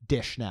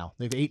dish now.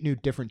 They have 8 new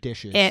different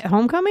dishes. At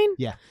homecoming?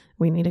 Yeah.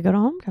 We need to go to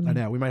homecoming.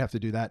 I know. We might have to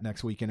do that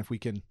next weekend if we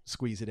can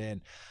squeeze it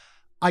in.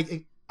 I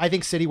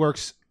think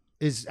CityWorks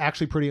is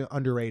actually pretty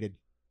underrated.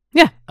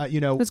 Yeah.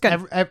 It's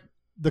good.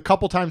 The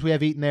couple times we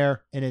have eaten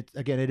there, and it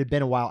had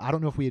been a while. I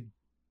don't know if we had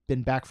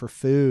been back for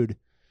food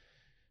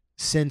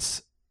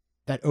since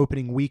that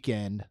opening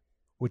weekend,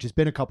 which has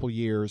been a couple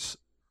years.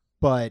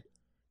 But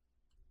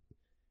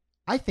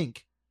I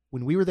think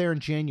when we were there in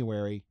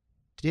January,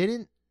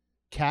 didn't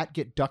Kat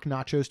get duck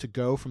nachos to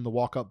go from the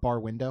walk-up bar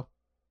window?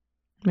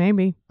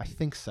 Maybe. I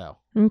think so.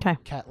 Okay.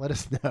 Kat, let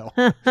us know.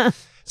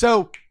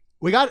 So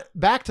we got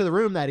back to the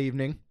room that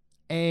evening,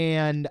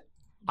 and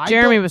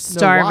Jeremy was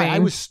starving. I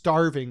was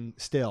starving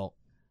still.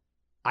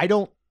 I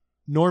don't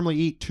normally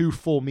eat 2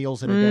 full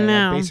meals in a day.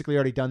 No. I've basically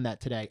already done that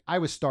today. I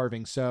was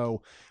starving,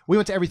 so we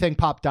went to Everything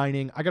Pop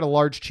Dining. I got a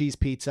large cheese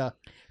pizza.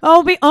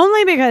 Oh,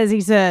 only because he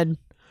said,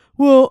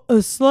 well,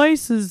 a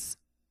slice is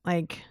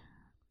like,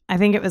 I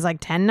think it was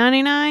like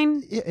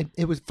 $10.99.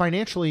 It was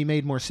financially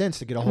made more sense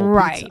to get a whole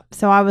right. pizza.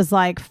 So I was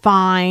like,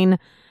 fine.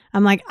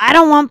 I'm like, I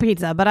don't want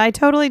pizza, but I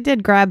totally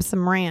did grab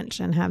some ranch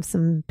and have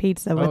some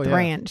pizza with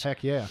ranch.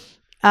 Heck yeah.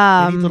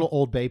 They need little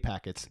Old Bay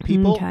packets.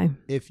 People,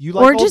 if you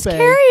like or Old just Bay,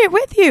 carry it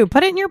with you.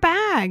 Put it in your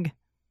bag.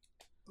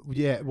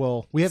 Yeah,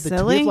 well, we have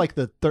like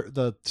the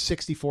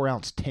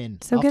 64-ounce tin.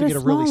 So I'll have to get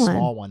a really small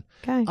small one.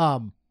 Okay.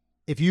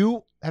 If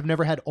you have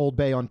never had Old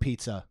Bay on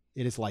pizza,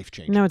 it is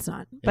life-changing. No, it's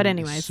not. But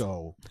anyways.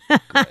 So good.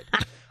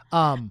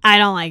 I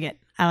don't like it.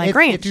 I like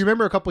ranch. If you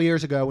remember a couple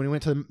years ago when we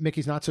went to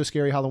Mickey's Not So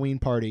Scary Halloween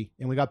party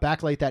and we got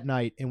back late that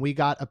night and we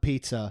got a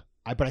pizza,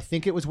 but I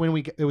think it was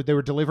when they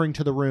were delivering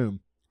to the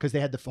room because they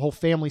had the whole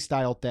family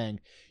style thing.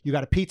 You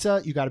got a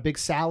pizza, you got a big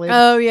salad.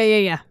 Oh,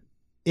 yeah.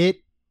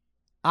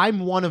 I'm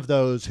one of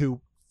those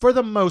who, for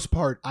the most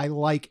part, I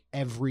like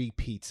every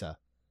pizza.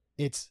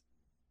 It's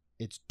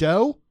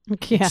dough,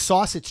 it's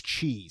sauce, it's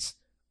cheese.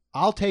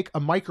 I'll take a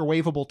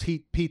microwavable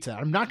pizza.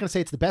 I'm not going to say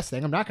it's the best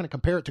thing. I'm not going to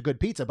compare it to good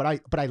pizza, but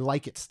I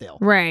like it still.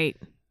 Right.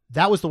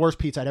 That was the worst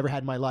pizza I'd ever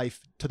had in my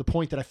life, to the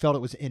point that I felt it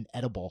was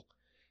inedible.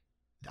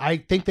 I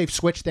think they've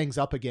switched things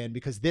up again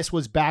because this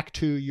was back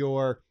to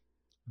your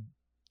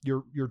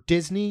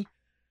Disney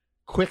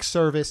quick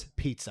service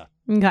pizza.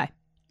 Okay.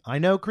 I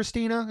know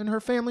Christina and her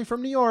family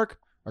from New York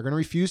are going to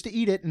refuse to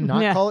eat it and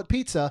not call it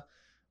pizza,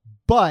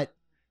 but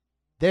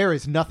there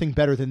is nothing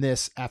better than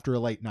this after a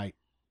late night.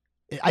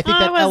 I think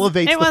that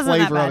elevates the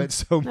flavor of it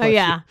so much. Oh,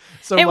 yeah.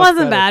 It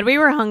wasn't bad. We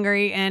were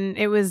hungry and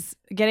it was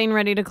getting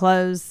ready to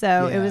close.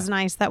 So it was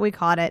nice that we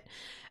caught it.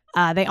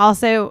 They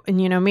also,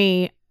 and you know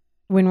me,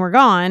 when we're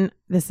gone,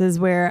 this is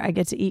where I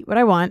get to eat what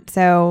I want.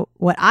 So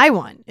what I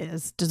want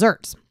is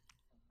desserts.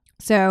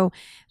 So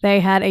they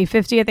had a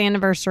 50th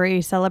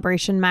anniversary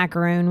celebration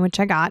macaroon, which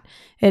I got.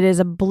 It is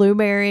a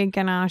blueberry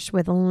ganache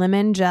with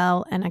lemon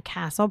gel and a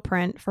castle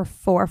print for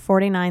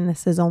 $4.49.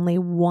 This is only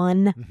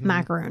one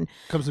macaroon.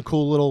 Comes in a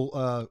cool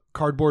little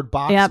cardboard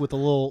box with a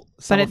little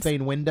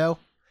cellophane window.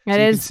 So you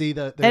can see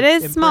the it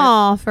is imprint.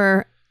 Small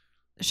for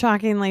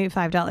shockingly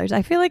 $5.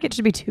 I feel like it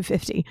should be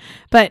 $2.50,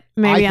 but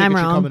maybe I'm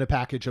wrong. It should come in a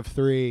package of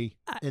 3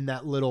 in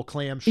that little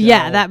clamshell.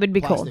 Yeah, that would be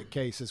plastic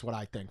cool. Case is what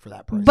I think for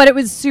that price. But it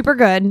was super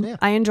good. Yeah.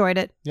 I enjoyed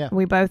it. Yeah,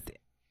 we both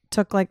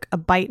took like a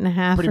bite and a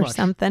half pretty or much.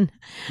 something.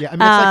 Yeah,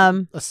 I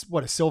mean it's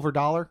like a silver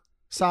dollar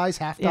size,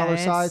 $half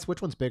size.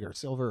 Which one's bigger,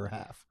 silver or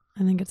half?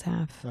 I think it's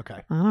half.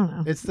 Okay. I don't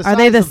know. It's the Are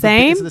they the size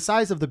same? It's the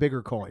size of the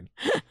bigger coin.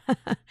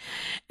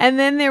 And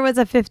then there was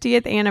a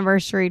 50th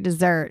anniversary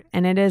dessert,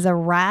 and it is a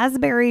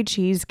raspberry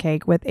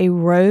cheesecake with a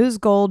rose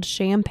gold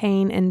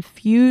champagne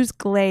infused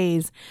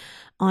glaze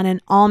on an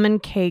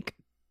almond cookie,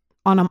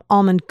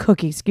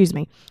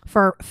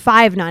 for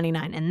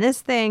 $5.99. And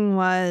this thing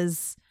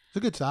was It's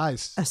a good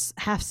size. a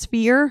half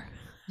sphere.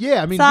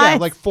 Yeah, I mean, size.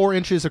 like 4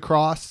 inches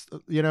across,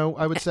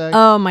 I would say.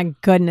 Oh my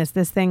goodness,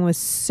 this thing was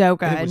so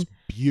good. And it was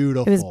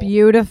beautiful. It was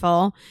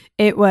beautiful.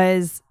 It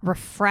was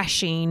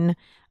refreshing.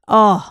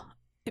 Oh,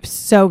 it was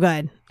so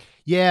good.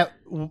 Yeah,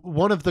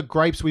 one of the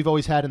gripes we've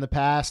always had in the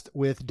past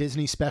with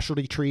Disney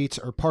specialty treats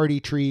or party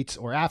treats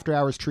or after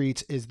hours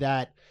treats is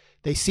that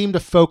they seem to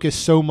focus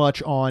so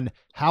much on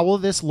how will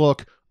this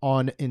look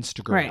on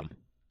Instagram. Right.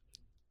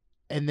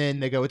 And then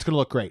they go, it's going to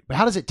look great. But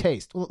how does it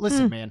taste? Well,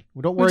 listen, man,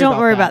 don't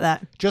worry about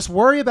that. Just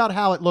worry about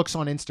how it looks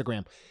on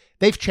Instagram.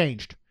 They've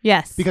changed.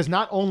 Yes. Because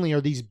not only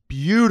are these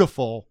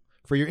beautiful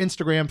for your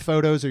Instagram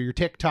photos or your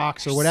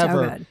TikToks or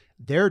whatever, so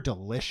they're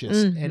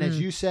delicious. Mm-hmm. And as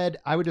you said,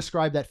 I would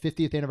describe that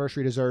 50th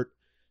anniversary dessert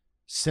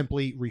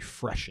simply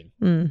refreshing.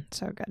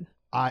 So good.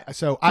 I've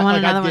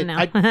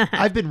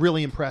been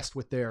really impressed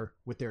with their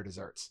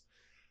desserts.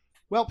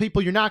 Well,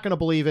 people, you're not going to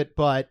believe it,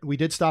 but we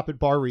did stop at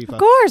Bar Riva. Of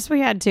course we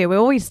had to.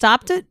 We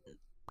stopped at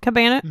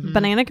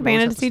Banana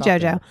Cabana to see JoJo.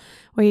 There.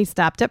 We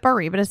stopped at Bar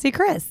Riva to see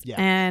Chris. Yeah.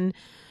 And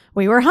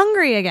we were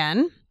hungry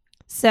again.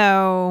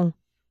 So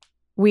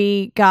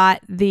we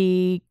got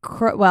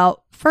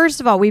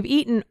first of all, we've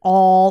eaten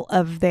all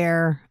of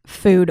their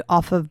food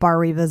off of Bar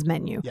Riva's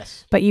menu.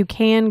 Yes. But you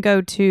can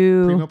go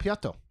to Primo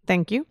Piatto.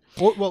 Thank you.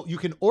 Or, well, you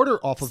can order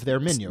off of their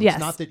menu. Yes. It's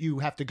not that you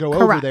have to go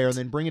over Correct. there and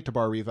then bring it to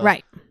Bar Riva.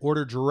 Right.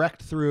 Order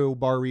direct through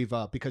Bar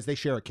Riva because they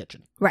share a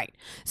kitchen. Right.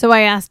 So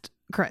I asked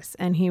Chris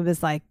and he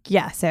was like,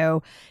 yeah.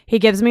 So he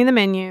gives me the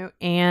menu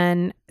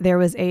and there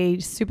was a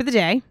soup of the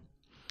day.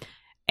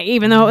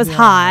 Even though it was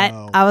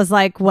hot, I was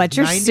like, what's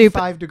your soup?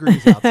 95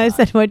 degrees outside. I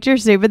said, what's your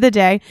soup of the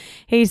day?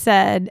 He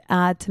said,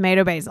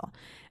 tomato basil.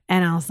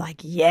 And I was like,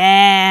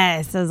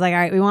 yes. I was like, all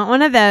right, we want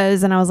one of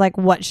those. And I was like,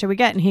 what should we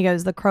get? And he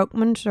goes, the croque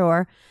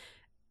monsieur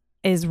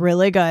is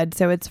really good.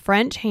 So it's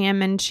French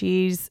ham and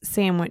cheese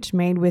sandwich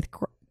made with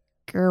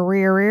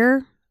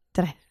Gruyere.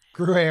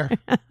 Gruyere.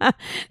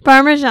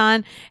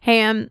 Parmesan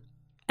ham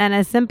and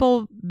a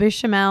simple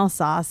bechamel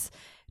sauce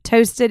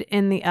toasted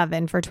in the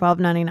oven for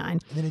 $12.99.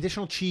 And then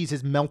additional cheese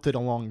is melted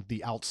along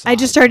the outside. I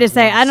just started to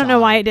say, I don't know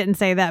why side. I didn't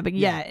say that, but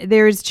yeah,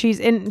 there's cheese.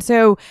 And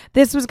so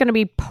this was going to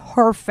be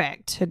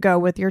perfect to go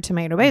with your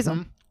tomato basil.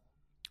 Mhm.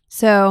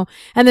 So,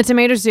 and the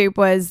tomato soup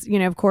was,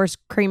 of course,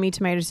 creamy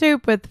tomato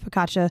soup with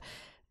focaccia,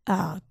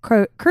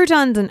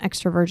 croutons and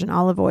extra virgin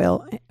olive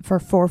oil for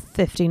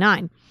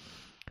 $4.59.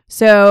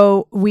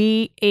 So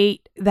we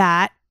ate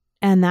that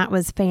and that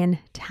was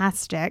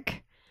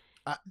fantastic.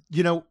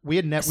 We've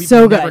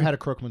So never good. had a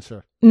croque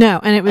monsieur. No,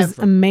 and it was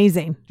Ever.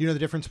 amazing. Do you know the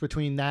difference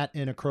between that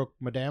and a croque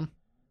madame?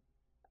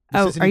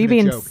 Oh, isn't are you even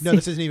a being joke. No,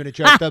 this isn't even a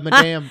joke. The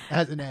madame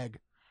has an egg,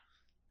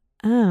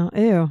 Oh,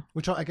 ew.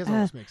 which I guess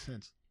almost makes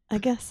sense. I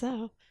guess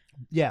so.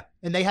 Yeah,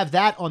 and they have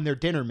that on their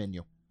dinner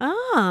menu.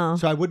 Oh,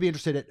 So I would be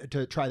interested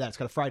to try that. It's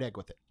got a fried egg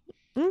with it.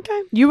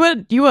 okay. You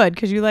would,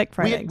 because you like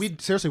fried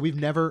eggs. Seriously, we've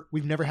never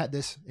had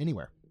this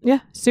anywhere. Yeah,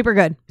 super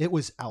good. It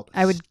was out.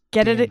 I would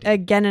get it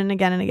again and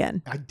again and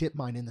again. I dipped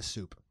mine in the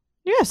soup.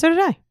 Yeah, so did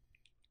I.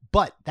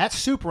 But that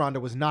soup, Rhonda,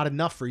 was not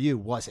enough for you,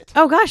 was it?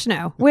 Oh gosh,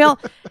 no. Well,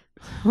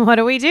 what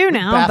do we do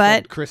now?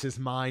 Baffled But Chris's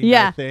mind,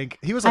 Yeah. I think.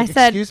 He was I like,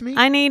 said, excuse me?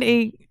 I need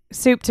a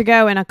soup to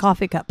go in a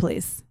coffee cup,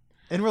 please.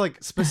 And we're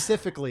like,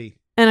 specifically,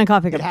 In a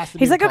coffee it cup. has to be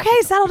He's in a like, coffee okay,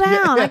 cup. settle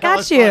down. I got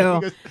was you. funny.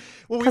 He goes,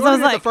 well, we 'Cause I was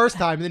ordered it like- the first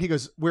time, and then he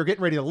goes, we're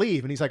getting ready to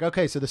leave. And he's like,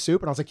 okay, so the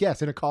soup? And I was like,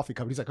 yes, in a coffee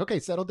cup. And he's like, okay,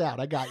 settle down.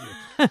 I got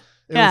you.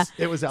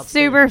 It was outstanding.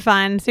 Super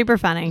fun, super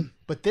funny.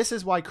 But this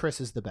is why Chris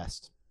is the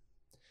best.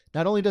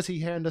 Not only does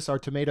he hand us our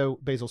tomato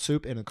basil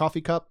soup in a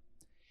coffee cup,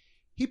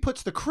 he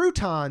puts the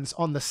croutons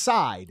on the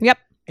side Yep.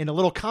 in a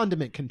little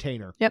condiment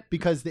container. Yep.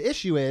 Because the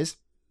issue is,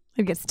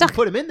 It gets you stuck.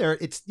 put them in there,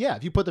 if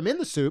you put them in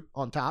the soup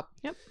on top,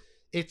 Yep.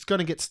 it's going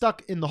to get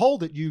stuck in the hole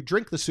that you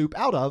drink the soup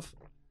out of,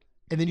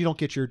 and then you don't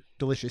get your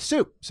delicious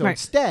soup. So Right.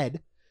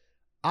 instead,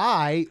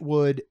 I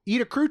would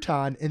eat a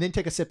crouton and then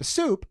take a sip of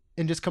soup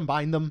and just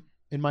combine them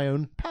in my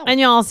own palate. And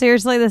y'all,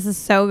 seriously, this is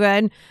so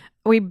good.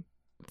 We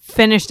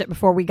finished it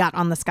before we got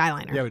on the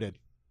Skyliner. Yeah, we did.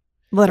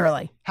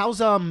 Literally. How's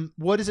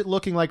what is it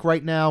looking like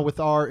right now with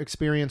our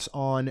experience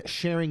on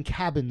sharing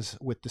cabins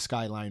with the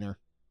Skyliner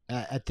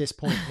at this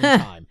point in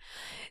time?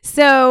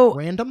 So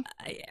Random?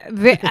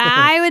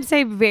 I would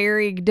say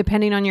very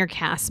depending on your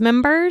cast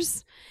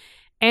members.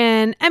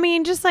 And I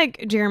mean, just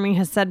like Jeremy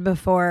has said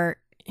before,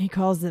 he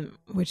calls them,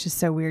 which is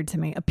so weird to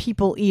me, a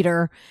people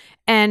eater.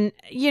 And,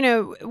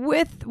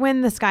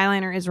 when the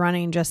Skyliner is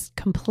running just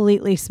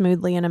completely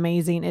smoothly and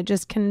amazing, it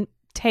just can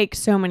take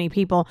so many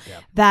people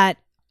that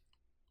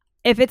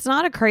if it's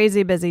not a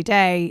crazy busy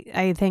day,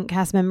 I think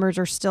cast members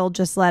are still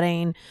just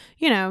letting,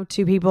 2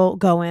 people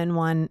go in,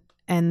 one,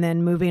 and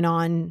then moving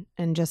on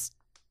and just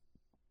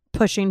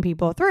pushing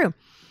people through.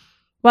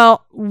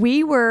 Well,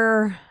 we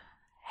were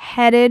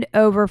headed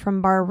over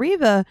from Bar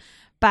Riva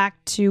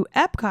back to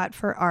Epcot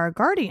for our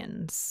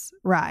Guardians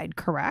ride,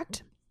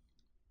 correct?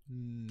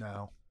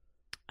 No.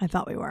 I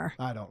thought we were.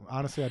 I don't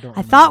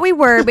I thought we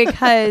were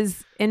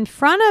because in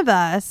front of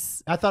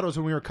us, I thought it was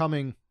when we were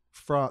coming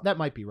from, that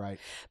might be right.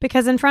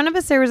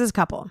 there was this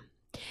couple.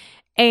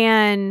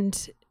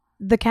 And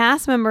the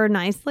cast member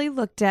nicely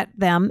looked at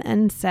them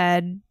and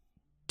said,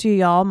 do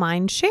y'all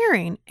mind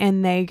sharing?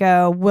 And they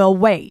go, we'll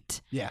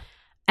wait. Yeah.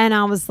 And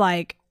I was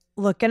like,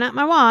 looking at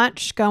my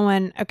watch,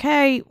 going,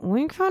 okay,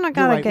 we kind of You're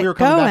gotta right. get We were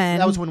coming going. back.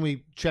 That was when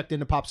we checked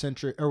into Pop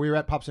Century, or we were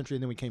at Pop Century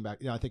and then we came back.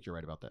 Yeah, I think you're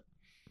right about that.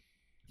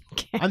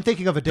 Okay. I'm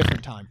thinking of a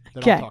different time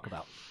that Okay. I'll talk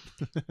about.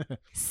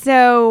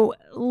 So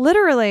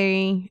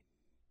literally,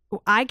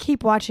 I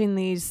keep watching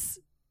these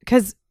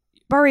because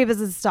Bar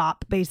Riva's a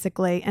stop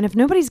basically, and if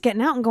nobody's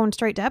getting out and going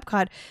straight to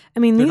Epcot, I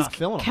mean They're these not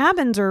filling 'em.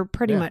 cabins are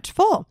pretty Yeah. much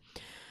full.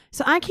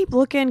 So I keep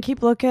looking,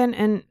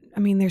 and I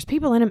mean there's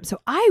people in them. So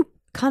I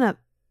kind of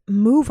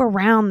move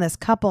around this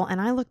couple,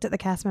 and I looked at the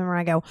cast member and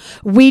I go,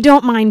 "We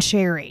don't mind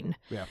sharing."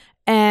 Yeah.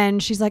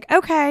 And she's like,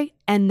 okay.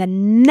 And the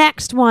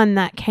next one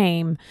that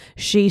came,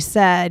 she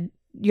said,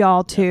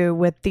 y'all too,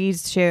 with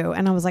these 2.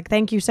 And I was like,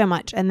 thank you so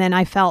much. And then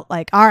I felt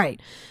like, all right,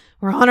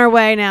 we're on our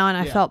way now. And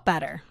I Yeah. felt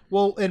better.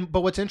 Well, but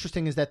what's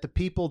interesting is that the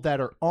people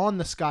that are on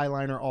the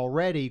Skyliner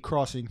already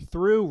crossing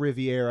through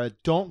Riviera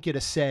don't get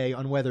a say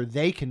on whether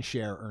they can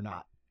share or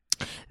not.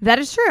 That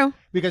is true.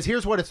 Because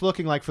here's what it's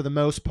looking like for the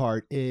most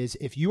part is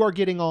if you are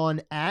getting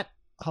on at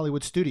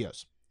Hollywood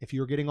Studios, if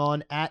you're getting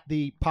on at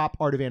the Pop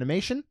Art of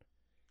Animation,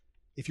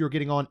 if you're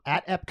getting on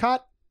at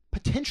Epcot,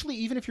 potentially,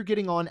 even if you're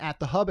getting on at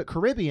the hub at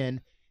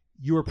Caribbean,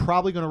 you are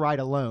probably going to ride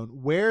alone.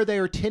 Where they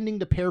are tending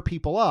to pair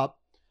people up,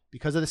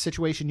 because of the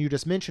situation you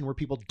just mentioned where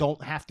people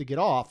don't have to get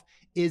off,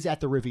 is at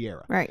the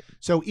Riviera. Right.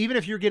 So even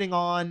if you're getting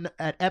on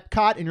at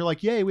Epcot and you're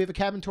like, yay, we have a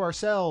cabin to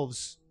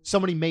ourselves,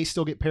 somebody may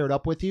still get paired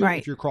up with you Right.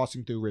 if you're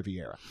crossing through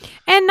Riviera.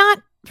 And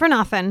not for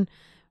nothing,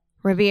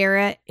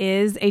 Riviera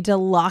is a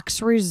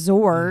deluxe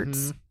resort.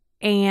 Mhm.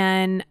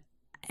 And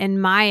in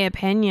my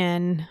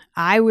opinion,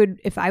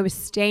 if I was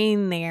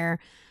staying there,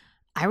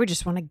 I would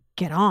just want to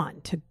get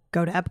on to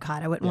go to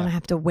Epcot. I wouldn't want to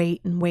have to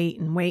wait and wait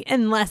and wait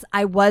unless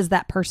I was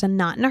that person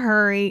not in a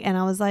hurry. And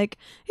I was like,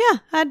 yeah,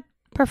 I'd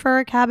prefer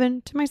a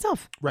cabin to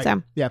myself. Right.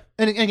 So, Yeah.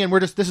 And again,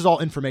 this is all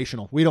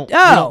informational. We don't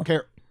Oh.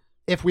 care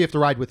if we have to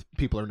ride with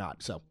people or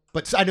not. So,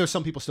 but I know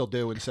some people still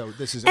do. And so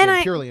this is and again,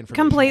 I purely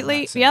informational.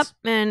 completely, yep.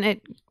 And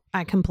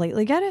I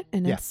completely get it.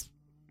 And Yeah.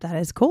 that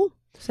is cool.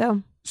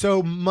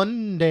 So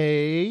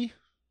Monday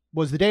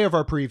was the day of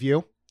our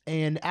preview.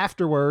 And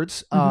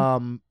afterwards,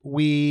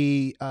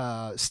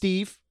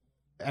 Steve,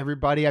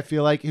 everybody I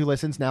feel like who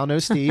listens now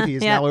knows Steve. He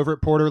is Yeah. now over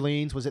at Port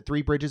Orleans, was at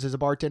Three Bridges as a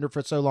bartender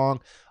for so long,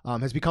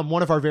 has become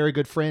one of our very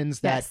good friends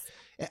that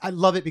Yes. I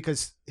love it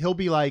because he'll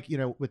be like,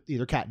 with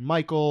either Kat and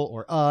Michael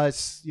or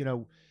us,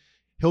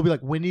 he'll be like,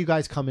 when do you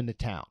guys come into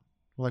town?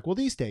 We're like, well,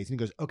 these days. And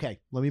he goes, okay,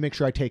 let me make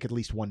sure I take at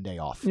least one day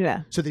off.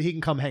 Yeah. So that he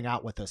can come hang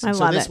out with us. I And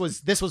so love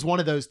this it. was one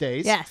of those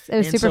days. Yes. It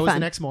was And super so it was fun.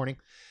 the next morning.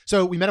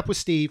 So we met up with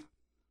Steve,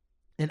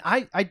 and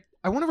I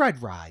want to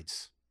ride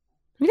rides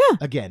Yeah.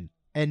 again.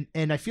 And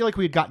I feel like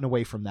we had gotten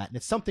away from that. And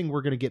it's something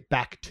we're going to get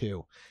back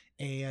to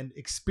and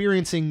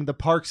experiencing the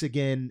parks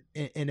again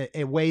in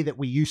a way that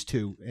we used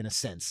to, in a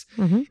sense.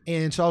 Mhm.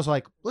 And so I was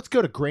like, let's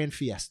go to Grand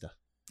Fiesta.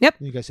 Yep.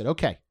 And you guys said,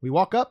 okay, we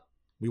walk up,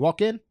 we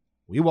walk in,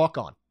 we walk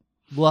on.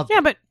 Loved it.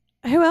 Yeah, but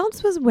who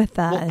else was with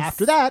us? Well,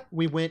 after that,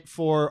 we went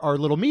for our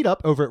little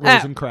meetup over at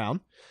Rose and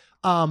Crown.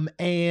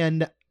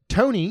 And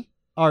Tony,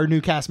 our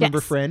new cast member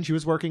Yes. friend, she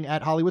was working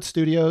at Hollywood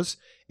Studios,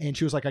 and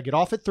she was like, I get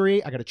off at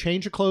 3, I got to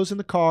change of clothes in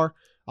the car,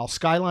 I'll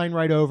skyline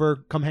right over,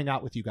 come hang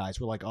out with you guys.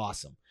 We're like,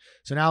 awesome.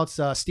 So now it's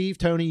Steve,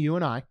 Tony, you,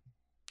 and I. And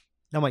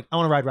I'm like, I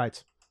want to ride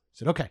rides. I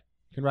said, okay,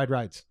 you can ride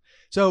rides.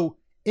 So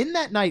in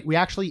that night, we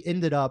actually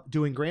ended up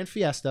doing Grand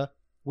Fiesta.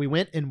 We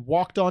went and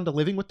walked on to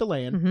Living with the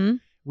Land. Mhm.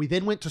 We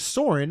then went to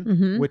Soarin',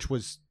 Mhm. which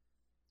was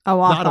A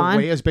walk not on. a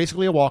way, it was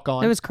basically a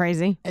walk-on. It was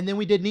crazy. And then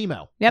we did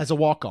Nemo Yep. as a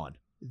walk-on.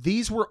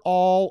 These were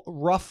all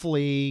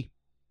roughly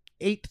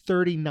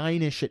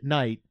 8:39-ish at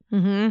night,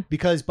 Mm-hmm.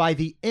 because by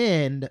the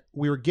end,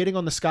 we were getting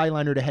on the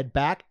Skyliner to head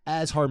back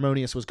as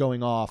Harmonious was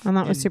going off. And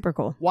that was super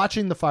cool.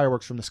 Watching the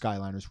fireworks from the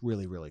Skyliner is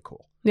really, really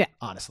cool. Yeah.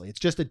 Honestly, it's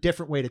just a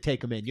different way to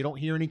take them in. You don't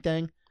hear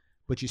anything,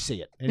 but you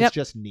see it. And Yep. it's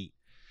just neat.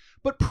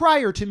 But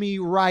prior to me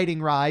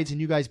riding rides and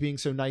you guys being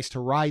so nice to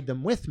ride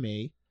them with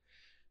me,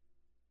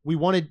 we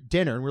wanted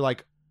dinner. And we're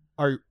like,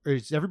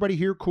 is everybody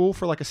here cool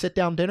for like a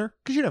sit-down dinner?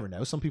 Because you never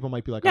know. Some people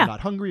might be like, Yeah. I'm not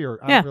hungry,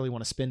 or I Yeah. don't really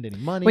want to spend any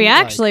money. We Like,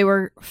 actually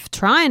were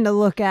trying to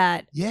look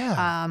at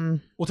yeah.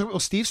 Well,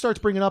 Steve starts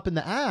bringing up in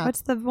the app.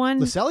 what's the one?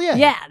 Le Cellier.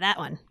 Yeah, that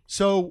one.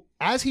 So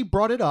as he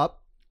brought it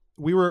up,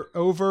 we were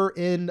over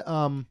in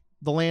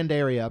the land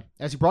area.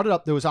 As he brought it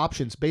up, there was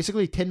options.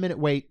 Basically, 10-minute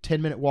wait,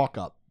 10-minute walk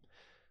up.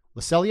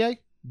 Le Cellier,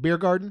 Beer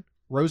Garden,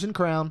 Rose and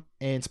Crown,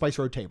 and Spice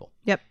Road Table.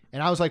 Yep.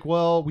 And I was like,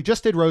 well, we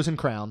just did Rose and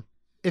Crown.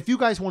 If you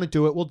guys want to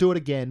do it, we'll do it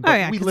again. But Oh,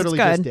 yeah, we 'cause literally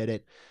it's just good. did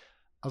it.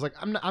 I was like,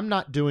 I'm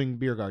not doing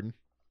Beer Garden.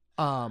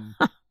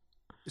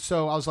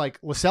 So I was like,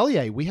 Le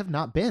Cellier, we have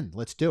not been.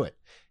 Let's do it.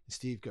 And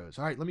Steve goes,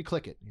 all right, let me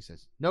click it. He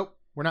says, nope,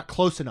 we're not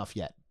close enough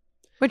yet.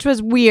 Which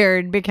was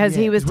weird because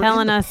Yeah, he was 'cause we're in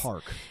telling the us,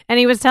 park. and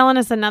he was telling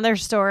us another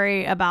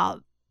story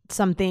about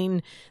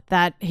something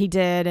that he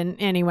did. And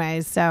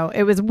anyways, so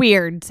it was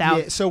weird. So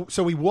Yeah,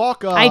 so we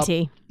walk up.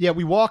 IT. Yeah,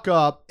 we walk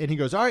up, and he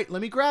goes, all right,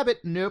 let me grab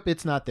it. Nope,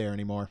 it's not there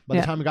anymore. By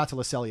Yeah. the time we got to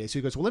Le Cellier. So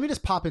he goes, well, let me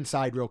just pop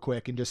inside real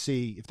quick and just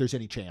see if there's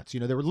any chance.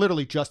 There were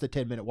literally just a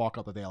 10-minute walk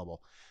up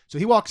available. So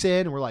he walks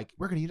in, and we're like,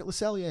 we're going to eat at Le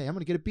Cellier. I'm going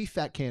to get a beef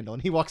fat candle.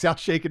 And he walks out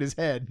shaking his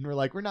head. And we're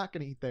like, we're not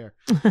going to eat there.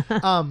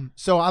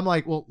 So I'm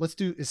like, well,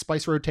 is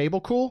Spice Road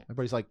Table cool?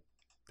 Everybody's like,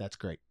 that's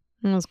great.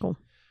 That was cool.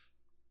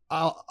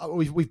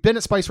 We've been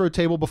at Spice Road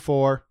Table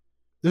before.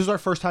 This is our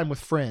first time with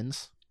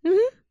friends.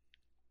 Mm-hmm.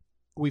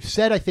 We've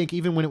said, I think,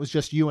 even when it was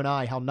just you and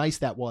I, how nice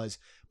that was.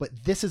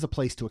 But this is a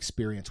place to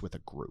experience with a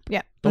group.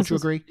 Yeah. Don't you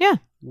agree? Yeah.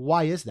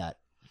 Why is that?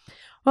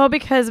 Well,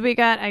 because we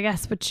got, I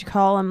guess, what you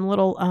call them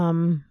little,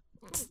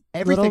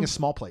 Everything little is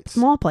small plates.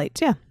 small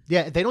plates. Yeah.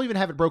 Yeah, they don't even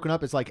have it broken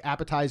up as like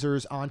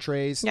appetizers,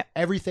 entrees. Yep.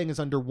 Everything is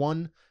under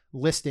one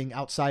listing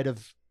outside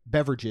of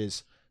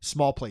beverages,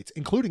 small plates,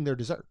 including their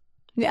dessert.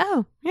 Yeah.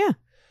 Oh, yeah.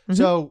 Mhm.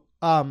 So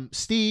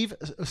Steve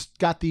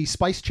got the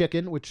spiced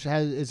chicken, which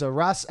is a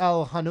Ras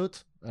Al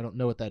Hanout. I don't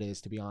know what that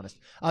is, to be honest.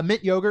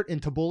 Mint yogurt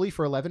and tabbouleh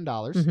for $11.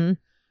 Mhm.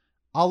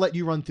 I'll let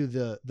you run through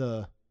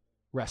the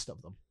rest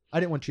of them. I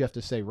didn't want you to have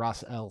to say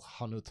Ras Al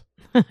Hanout.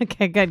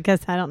 Okay, good,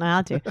 because I don't know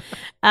how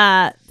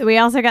to. We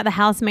also got the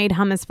house-made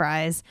hummus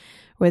fries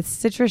with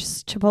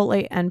citrus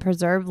chipotle and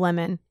preserved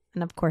lemon.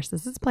 And of course,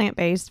 this is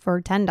plant-based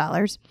for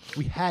 $10.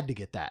 We had to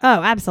get that.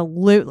 Oh,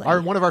 absolutely.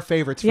 One of our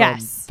favorites from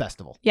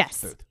Festival.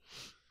 Yes. Booth.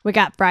 We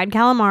got fried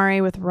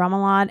calamari with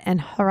remoulade and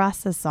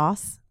harissa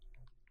sauce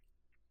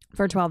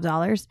for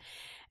 $12.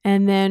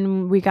 And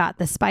then we got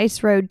the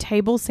Spice Road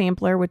table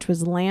sampler, which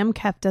was lamb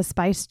kefta,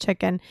 spiced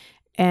chicken,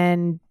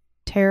 and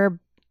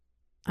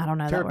I don't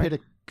know that word.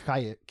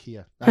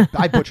 Terapia.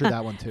 I butchered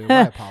that one too.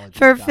 My apologies.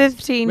 For guys.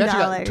 $15. We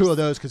actually got 2 of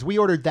those because we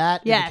ordered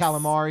that Yes. and the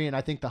calamari and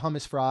I think the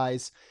hummus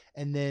fries.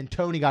 And then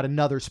Tony got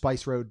another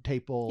Spice Road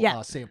table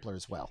sampler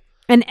as well.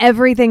 And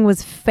everything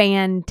was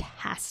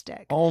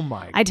fantastic. Oh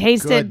my! I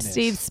tasted goodness.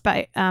 Steve's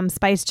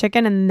spiced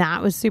chicken, and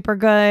that was super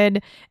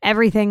good.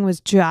 Everything was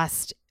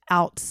just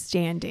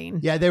outstanding.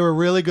 Yeah, they were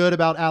really good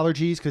about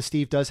allergies because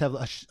Steve does have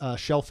a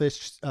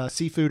shellfish,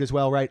 seafood as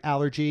well, right?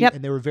 Allergy, Yep.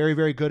 and they were very,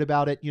 very good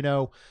about it. You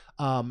know,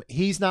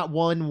 he's not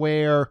one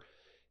where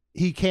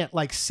he can't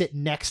like sit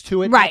next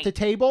to it at the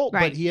table,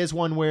 but he is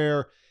one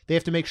where they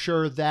have to make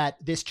sure that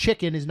this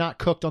chicken is not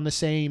cooked on the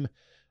same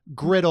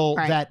griddle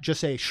that just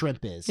say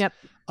shrimp is. Yep.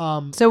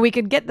 So we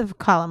could get the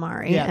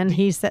calamari, and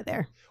he sat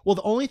there. Well,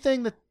 the only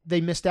thing that they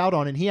missed out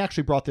on, and he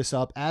actually brought this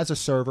up as a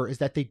server, is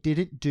that they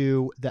didn't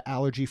do the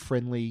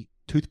allergy-friendly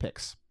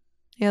toothpicks.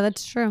 Yeah,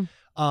 that's true.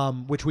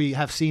 Which we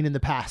have seen in the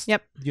past.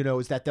 Yep. You know,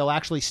 is that they'll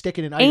actually stick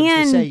it in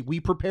items to say, we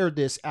prepared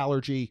this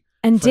allergy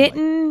And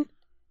friendly.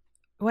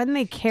 wasn't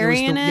they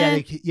carrying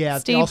it? Yeah.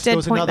 Steve also, did there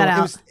was point another that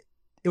one. out.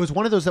 It was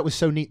one of those that was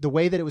so neat. The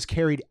way that it was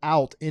carried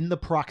out in the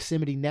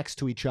proximity next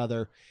to each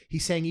other,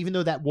 he's saying even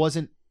though that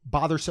wasn't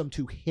bothersome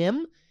to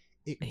him,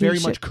 it very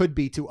much could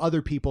be to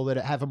other people that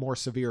have a more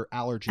severe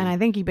allergy. And I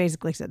think he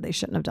basically said they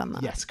shouldn't have done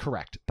that. Yes,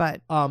 correct.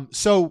 But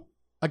so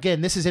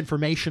again, this is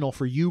informational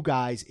for you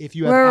guys if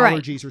you have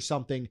allergies or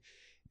something,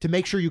 to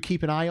make sure you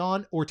keep an eye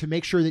on, or to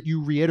make sure that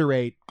you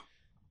reiterate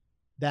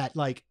that,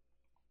 like,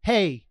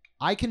 hey,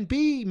 I can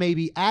be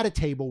maybe at a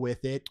table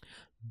with it,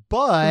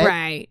 but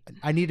I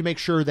need to make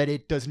sure that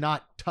it does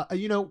not,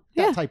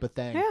 that type of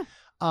thing.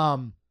 Yeah.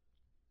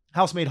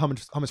 House-made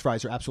hummus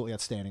fries are absolutely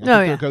outstanding. I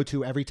think they're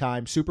go-to every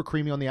time. Super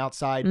creamy on the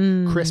outside,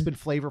 crisp and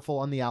flavorful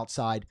on the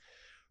outside.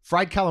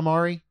 Fried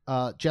calamari.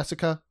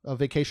 Jessica of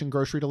Vacation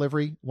Grocery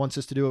Delivery wants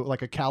us to do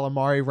like a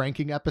calamari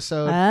ranking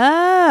episode.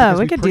 Oh,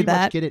 we could do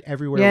that. Much get it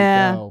everywhere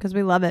we go. because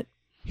we love it.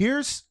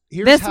 Here's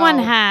this one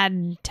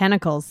had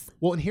tentacles.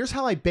 Well, and here's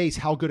how I base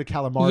how good a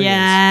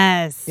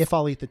calamari is. If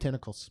I'll eat the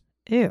tentacles.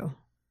 Ew.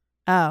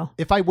 Oh.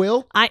 If I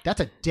will,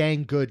 that's a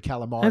dang good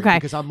calamari. Okay.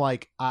 Because I'm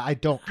like, I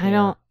don't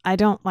care. I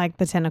don't like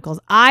the tentacles.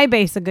 I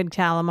base a good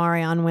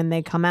calamari on when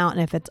they come out,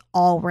 and if it's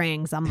all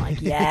rings, I'm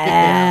like,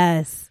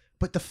 yes.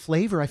 But the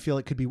flavor, I feel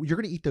it could be. You're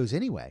going to eat those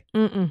anyway.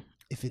 Mm-mm.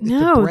 If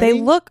no, they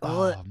look.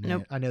 Oh, man.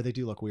 Nope. I know they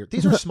do look weird.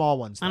 These are small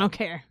ones. Though. I don't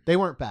care. They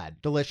weren't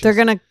bad. Delicious. They're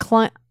gonna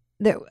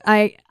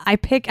I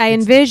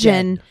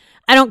envision. Dead.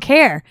 I don't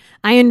care.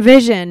 I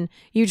envision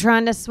you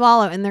trying to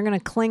swallow, and they're gonna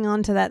cling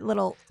onto that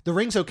little. The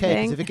ring's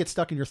okay because if it gets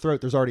stuck in your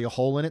throat, there's already a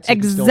hole in it. So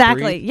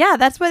exactly. Yeah,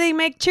 that's why they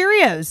make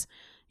Cheerios.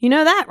 You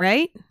know that,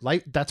 right?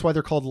 That's why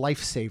they're called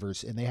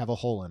lifesavers, and they have a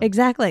hole in them.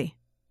 Exactly.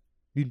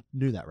 You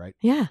knew that, right?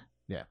 Yeah.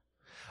 Yeah.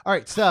 All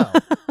right. So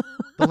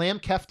the lamb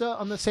kefta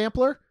on the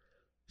sampler,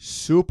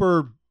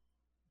 super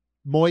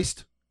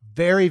moist,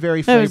 very,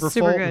 very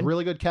flavorful,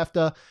 really good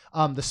kefta.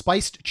 The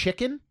spiced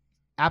chicken,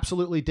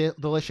 absolutely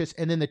delicious.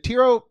 And then the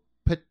tiro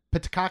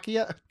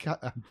pitakakia,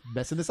 I'm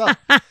messing this up.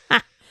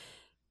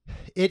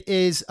 It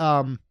is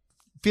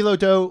phyllo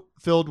dough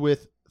filled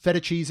with feta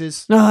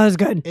cheeses. Oh, that was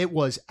good. It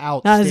was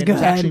outstanding. That was good. It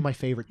was actually my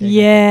favorite thing.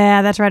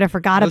 Yeah, that's right. I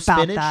forgot about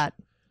spinach, that.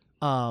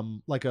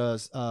 Like a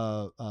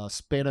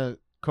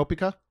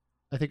spanakopika,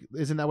 I think,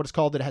 isn't that what it's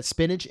called? That has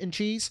spinach and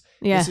cheese.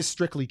 Yeah. This is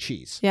strictly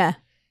cheese. Yeah.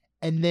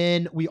 And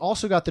then we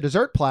also got the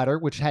dessert platter,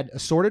 which had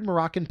assorted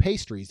Moroccan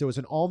pastries. There was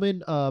an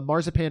almond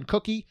marzipan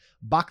cookie,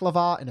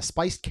 baklava, and a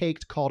spiced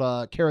cake called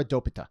kara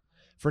dopita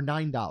for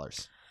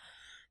 $9.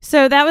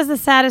 So that was the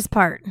saddest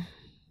part.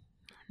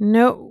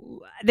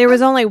 No, there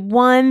was only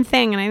one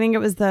thing, and I think it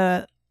was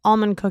the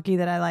almond cookie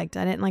that I liked.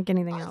 I didn't like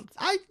anything else.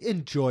 I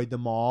enjoyed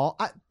them all.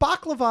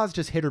 Baklava is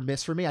just hit or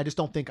miss for me. I just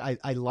don't think I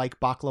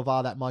like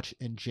baklava that much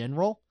in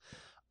general.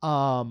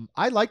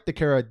 I like the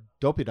kara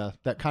dopita,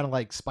 that kind of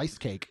like spiced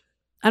cake.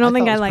 I don't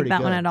think I liked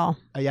that one at all.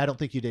 Yeah, I don't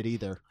think you did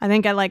either. I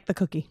think I liked the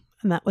cookie,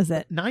 and that was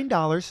it.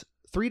 $9,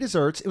 3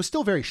 desserts. It was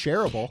still very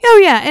shareable.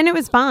 Oh, yeah, and it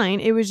was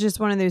fine. It was just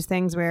one of those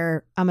things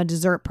where I'm a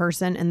dessert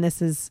person, and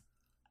this is...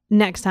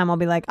 Next time I'll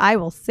be like, I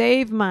will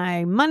save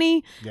my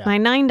money, my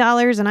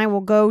 $9, and I will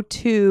go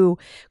to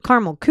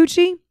Caramel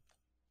Coochie,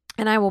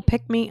 and I will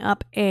pick me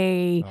up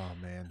a... Oh,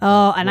 man.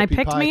 And I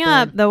picked me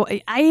up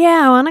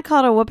I want to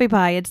call it a whoopie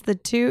pie. It's the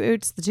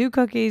two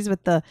cookies with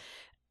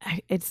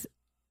it's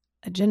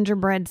a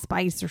gingerbread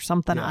spice or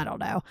something. Yeah. I don't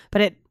know,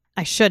 but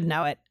I should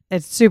know it.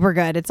 It's super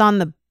good. It's on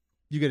the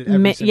you get it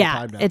every single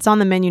time now. It's on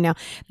the menu now.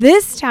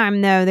 This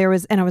time though,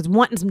 I was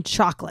wanting some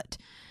chocolate.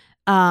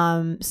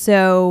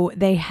 So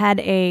they had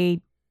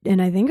and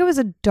I think it was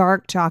a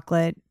dark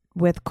chocolate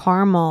with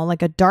caramel,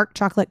 like a dark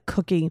chocolate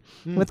cookie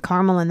with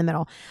caramel in the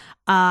middle.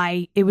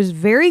 It was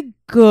very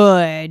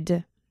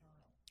good.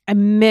 I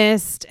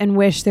missed and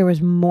wish there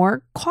was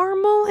more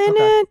caramel in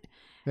Okay. it.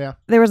 Yeah.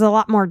 There was a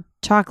lot more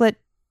chocolate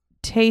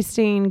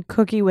tasting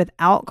cookie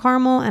without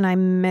caramel, and I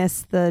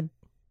missed the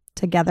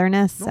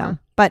togetherness. So, Okay.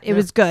 but it Yeah.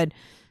 was good.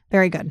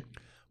 Very good.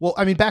 Well,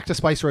 I mean, back to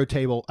Spice Road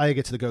Table, I think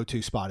it's the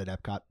go-to spot at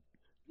Epcot.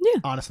 Yeah.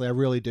 Honestly, I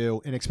really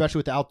do. And especially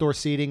with the outdoor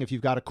seating, if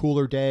you've got a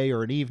cooler day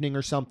or an evening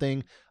or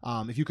something,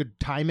 if you could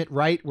time it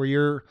right where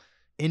you're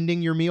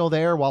ending your meal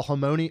there while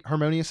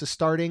Harmonious is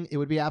starting, it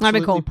would be That'd be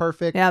absolutely cool.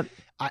 perfect. Yep.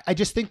 I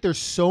just think there's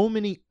so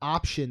many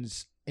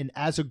options. And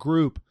as a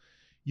group,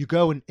 you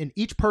go and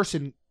each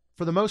person,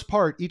 for the most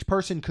part, each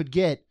person could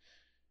get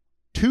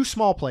 2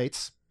 small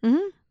plates.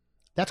 Mm-hmm.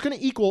 That's going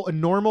to equal a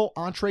normal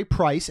entree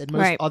price at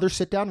most Right. other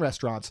sit-down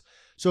restaurants.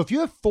 So if you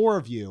have 4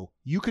 of you,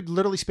 you could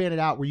literally span it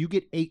out where you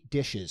get 8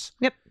 dishes.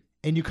 Yep.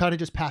 And you kind of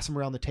just pass them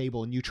around the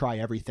table and you try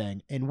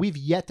everything. And we've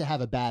yet to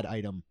have a bad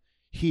item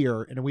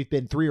here. And we've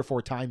been 3 or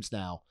 4 times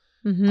now.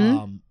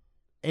 Mm-hmm.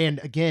 And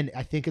again,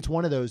 I think it's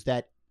one of those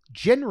that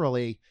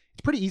generally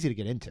it's pretty easy to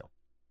get into.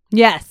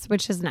 Yes,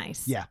 which is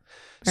nice. Yeah.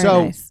 Very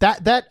So nice.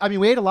 that I mean,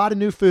 we ate a lot of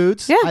new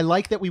foods. Yeah. I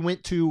like that we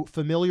went to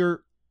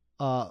familiar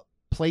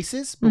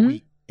places, but Mhm.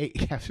 we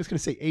ate, I was just going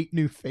to say 8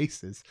 new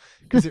faces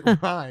because it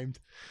rhymed.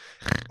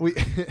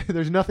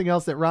 There's nothing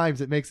else that rhymes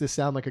that makes this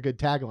sound like a good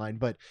tagline,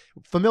 but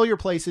familiar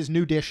places,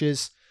 new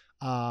dishes.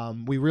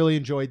 We really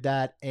enjoyed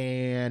that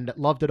and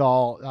loved it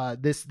all.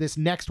 This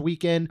next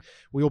weekend,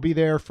 we will be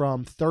there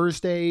from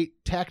Thursday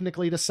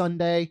technically to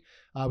Sunday.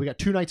 We got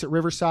 2 nights at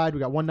Riverside. We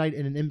got 1 night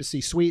in an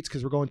Embassy Suites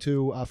because we're going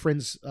to a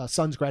friend's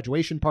son's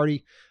graduation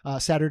party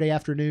Saturday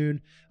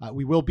afternoon.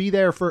 We will be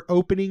there for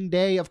opening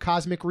day of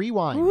Cosmic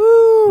Rewind.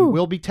 Woo! We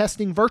will be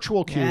testing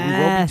Virtual Queue. We will be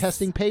Yes.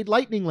 testing Paid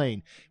Lightning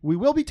Lane. We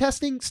will be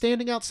testing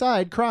standing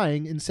outside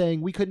crying and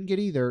saying, we couldn't get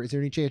either. Is there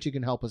any chance you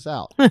can help us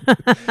out?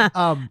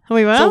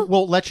 We will. So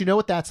we'll let you know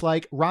what that's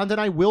like. Rhonda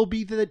and I will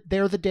be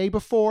there the day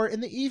before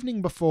and the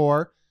evening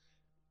before.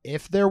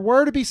 If there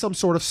were to be some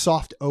sort of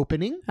soft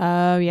opening,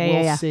 Oh,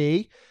 yeah, we'll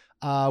see.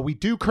 We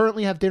do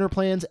currently have dinner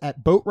plans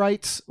at Boat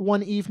Rights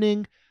one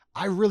evening.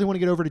 I really want to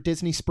get over to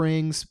Disney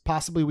Springs.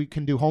 Possibly we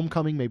can do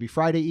Homecoming, maybe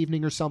Friday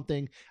evening or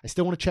something. I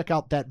still want to check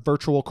out that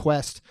virtual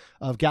quest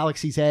of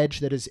Galaxy's Edge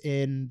that is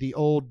in the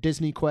old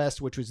Disney Quest,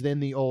 which was then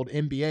the old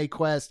NBA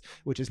Quest,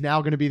 which is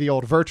now going to be the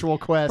old virtual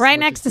quest. Right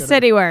which next is to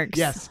gonna- CityWorks.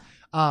 Yes.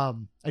 I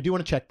do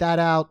want to check that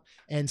out.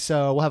 And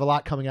so we'll have a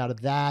lot coming out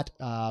of that.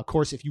 Of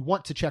course, if you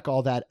want to check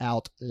all that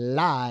out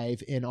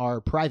live in our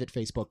private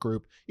Facebook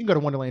group, you can go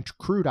to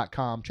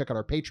wonderlandcrew.com, check out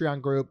our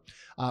Patreon group.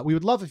 We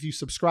would love if you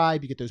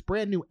subscribe. You get those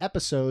brand new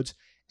episodes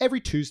every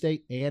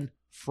Tuesday and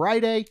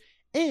Friday.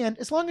 And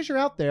as long as you're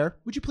out there,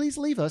 would you please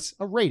leave us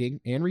a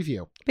rating and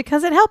review?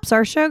 Because it helps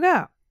our show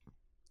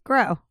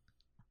grow.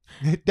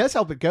 It does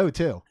help it go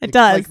too. It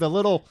does. Like the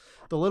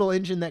little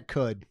engine that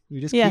could.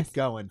 We just Yes. keep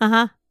going.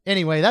 Uh-huh.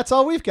 Anyway, that's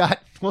all we've got.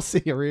 We'll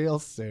see you real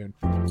soon.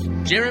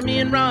 Jeremy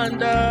and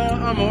Rhonda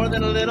are more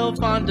than a little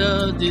fond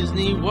of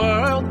Disney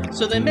World,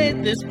 so they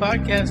made this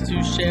podcast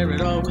to share it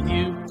all with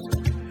you.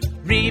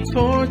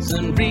 Reports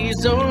and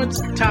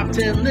resorts, top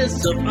 10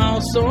 lists of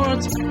all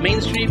sorts,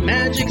 Main Street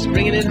Magic's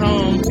bringing it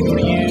home for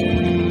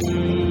you.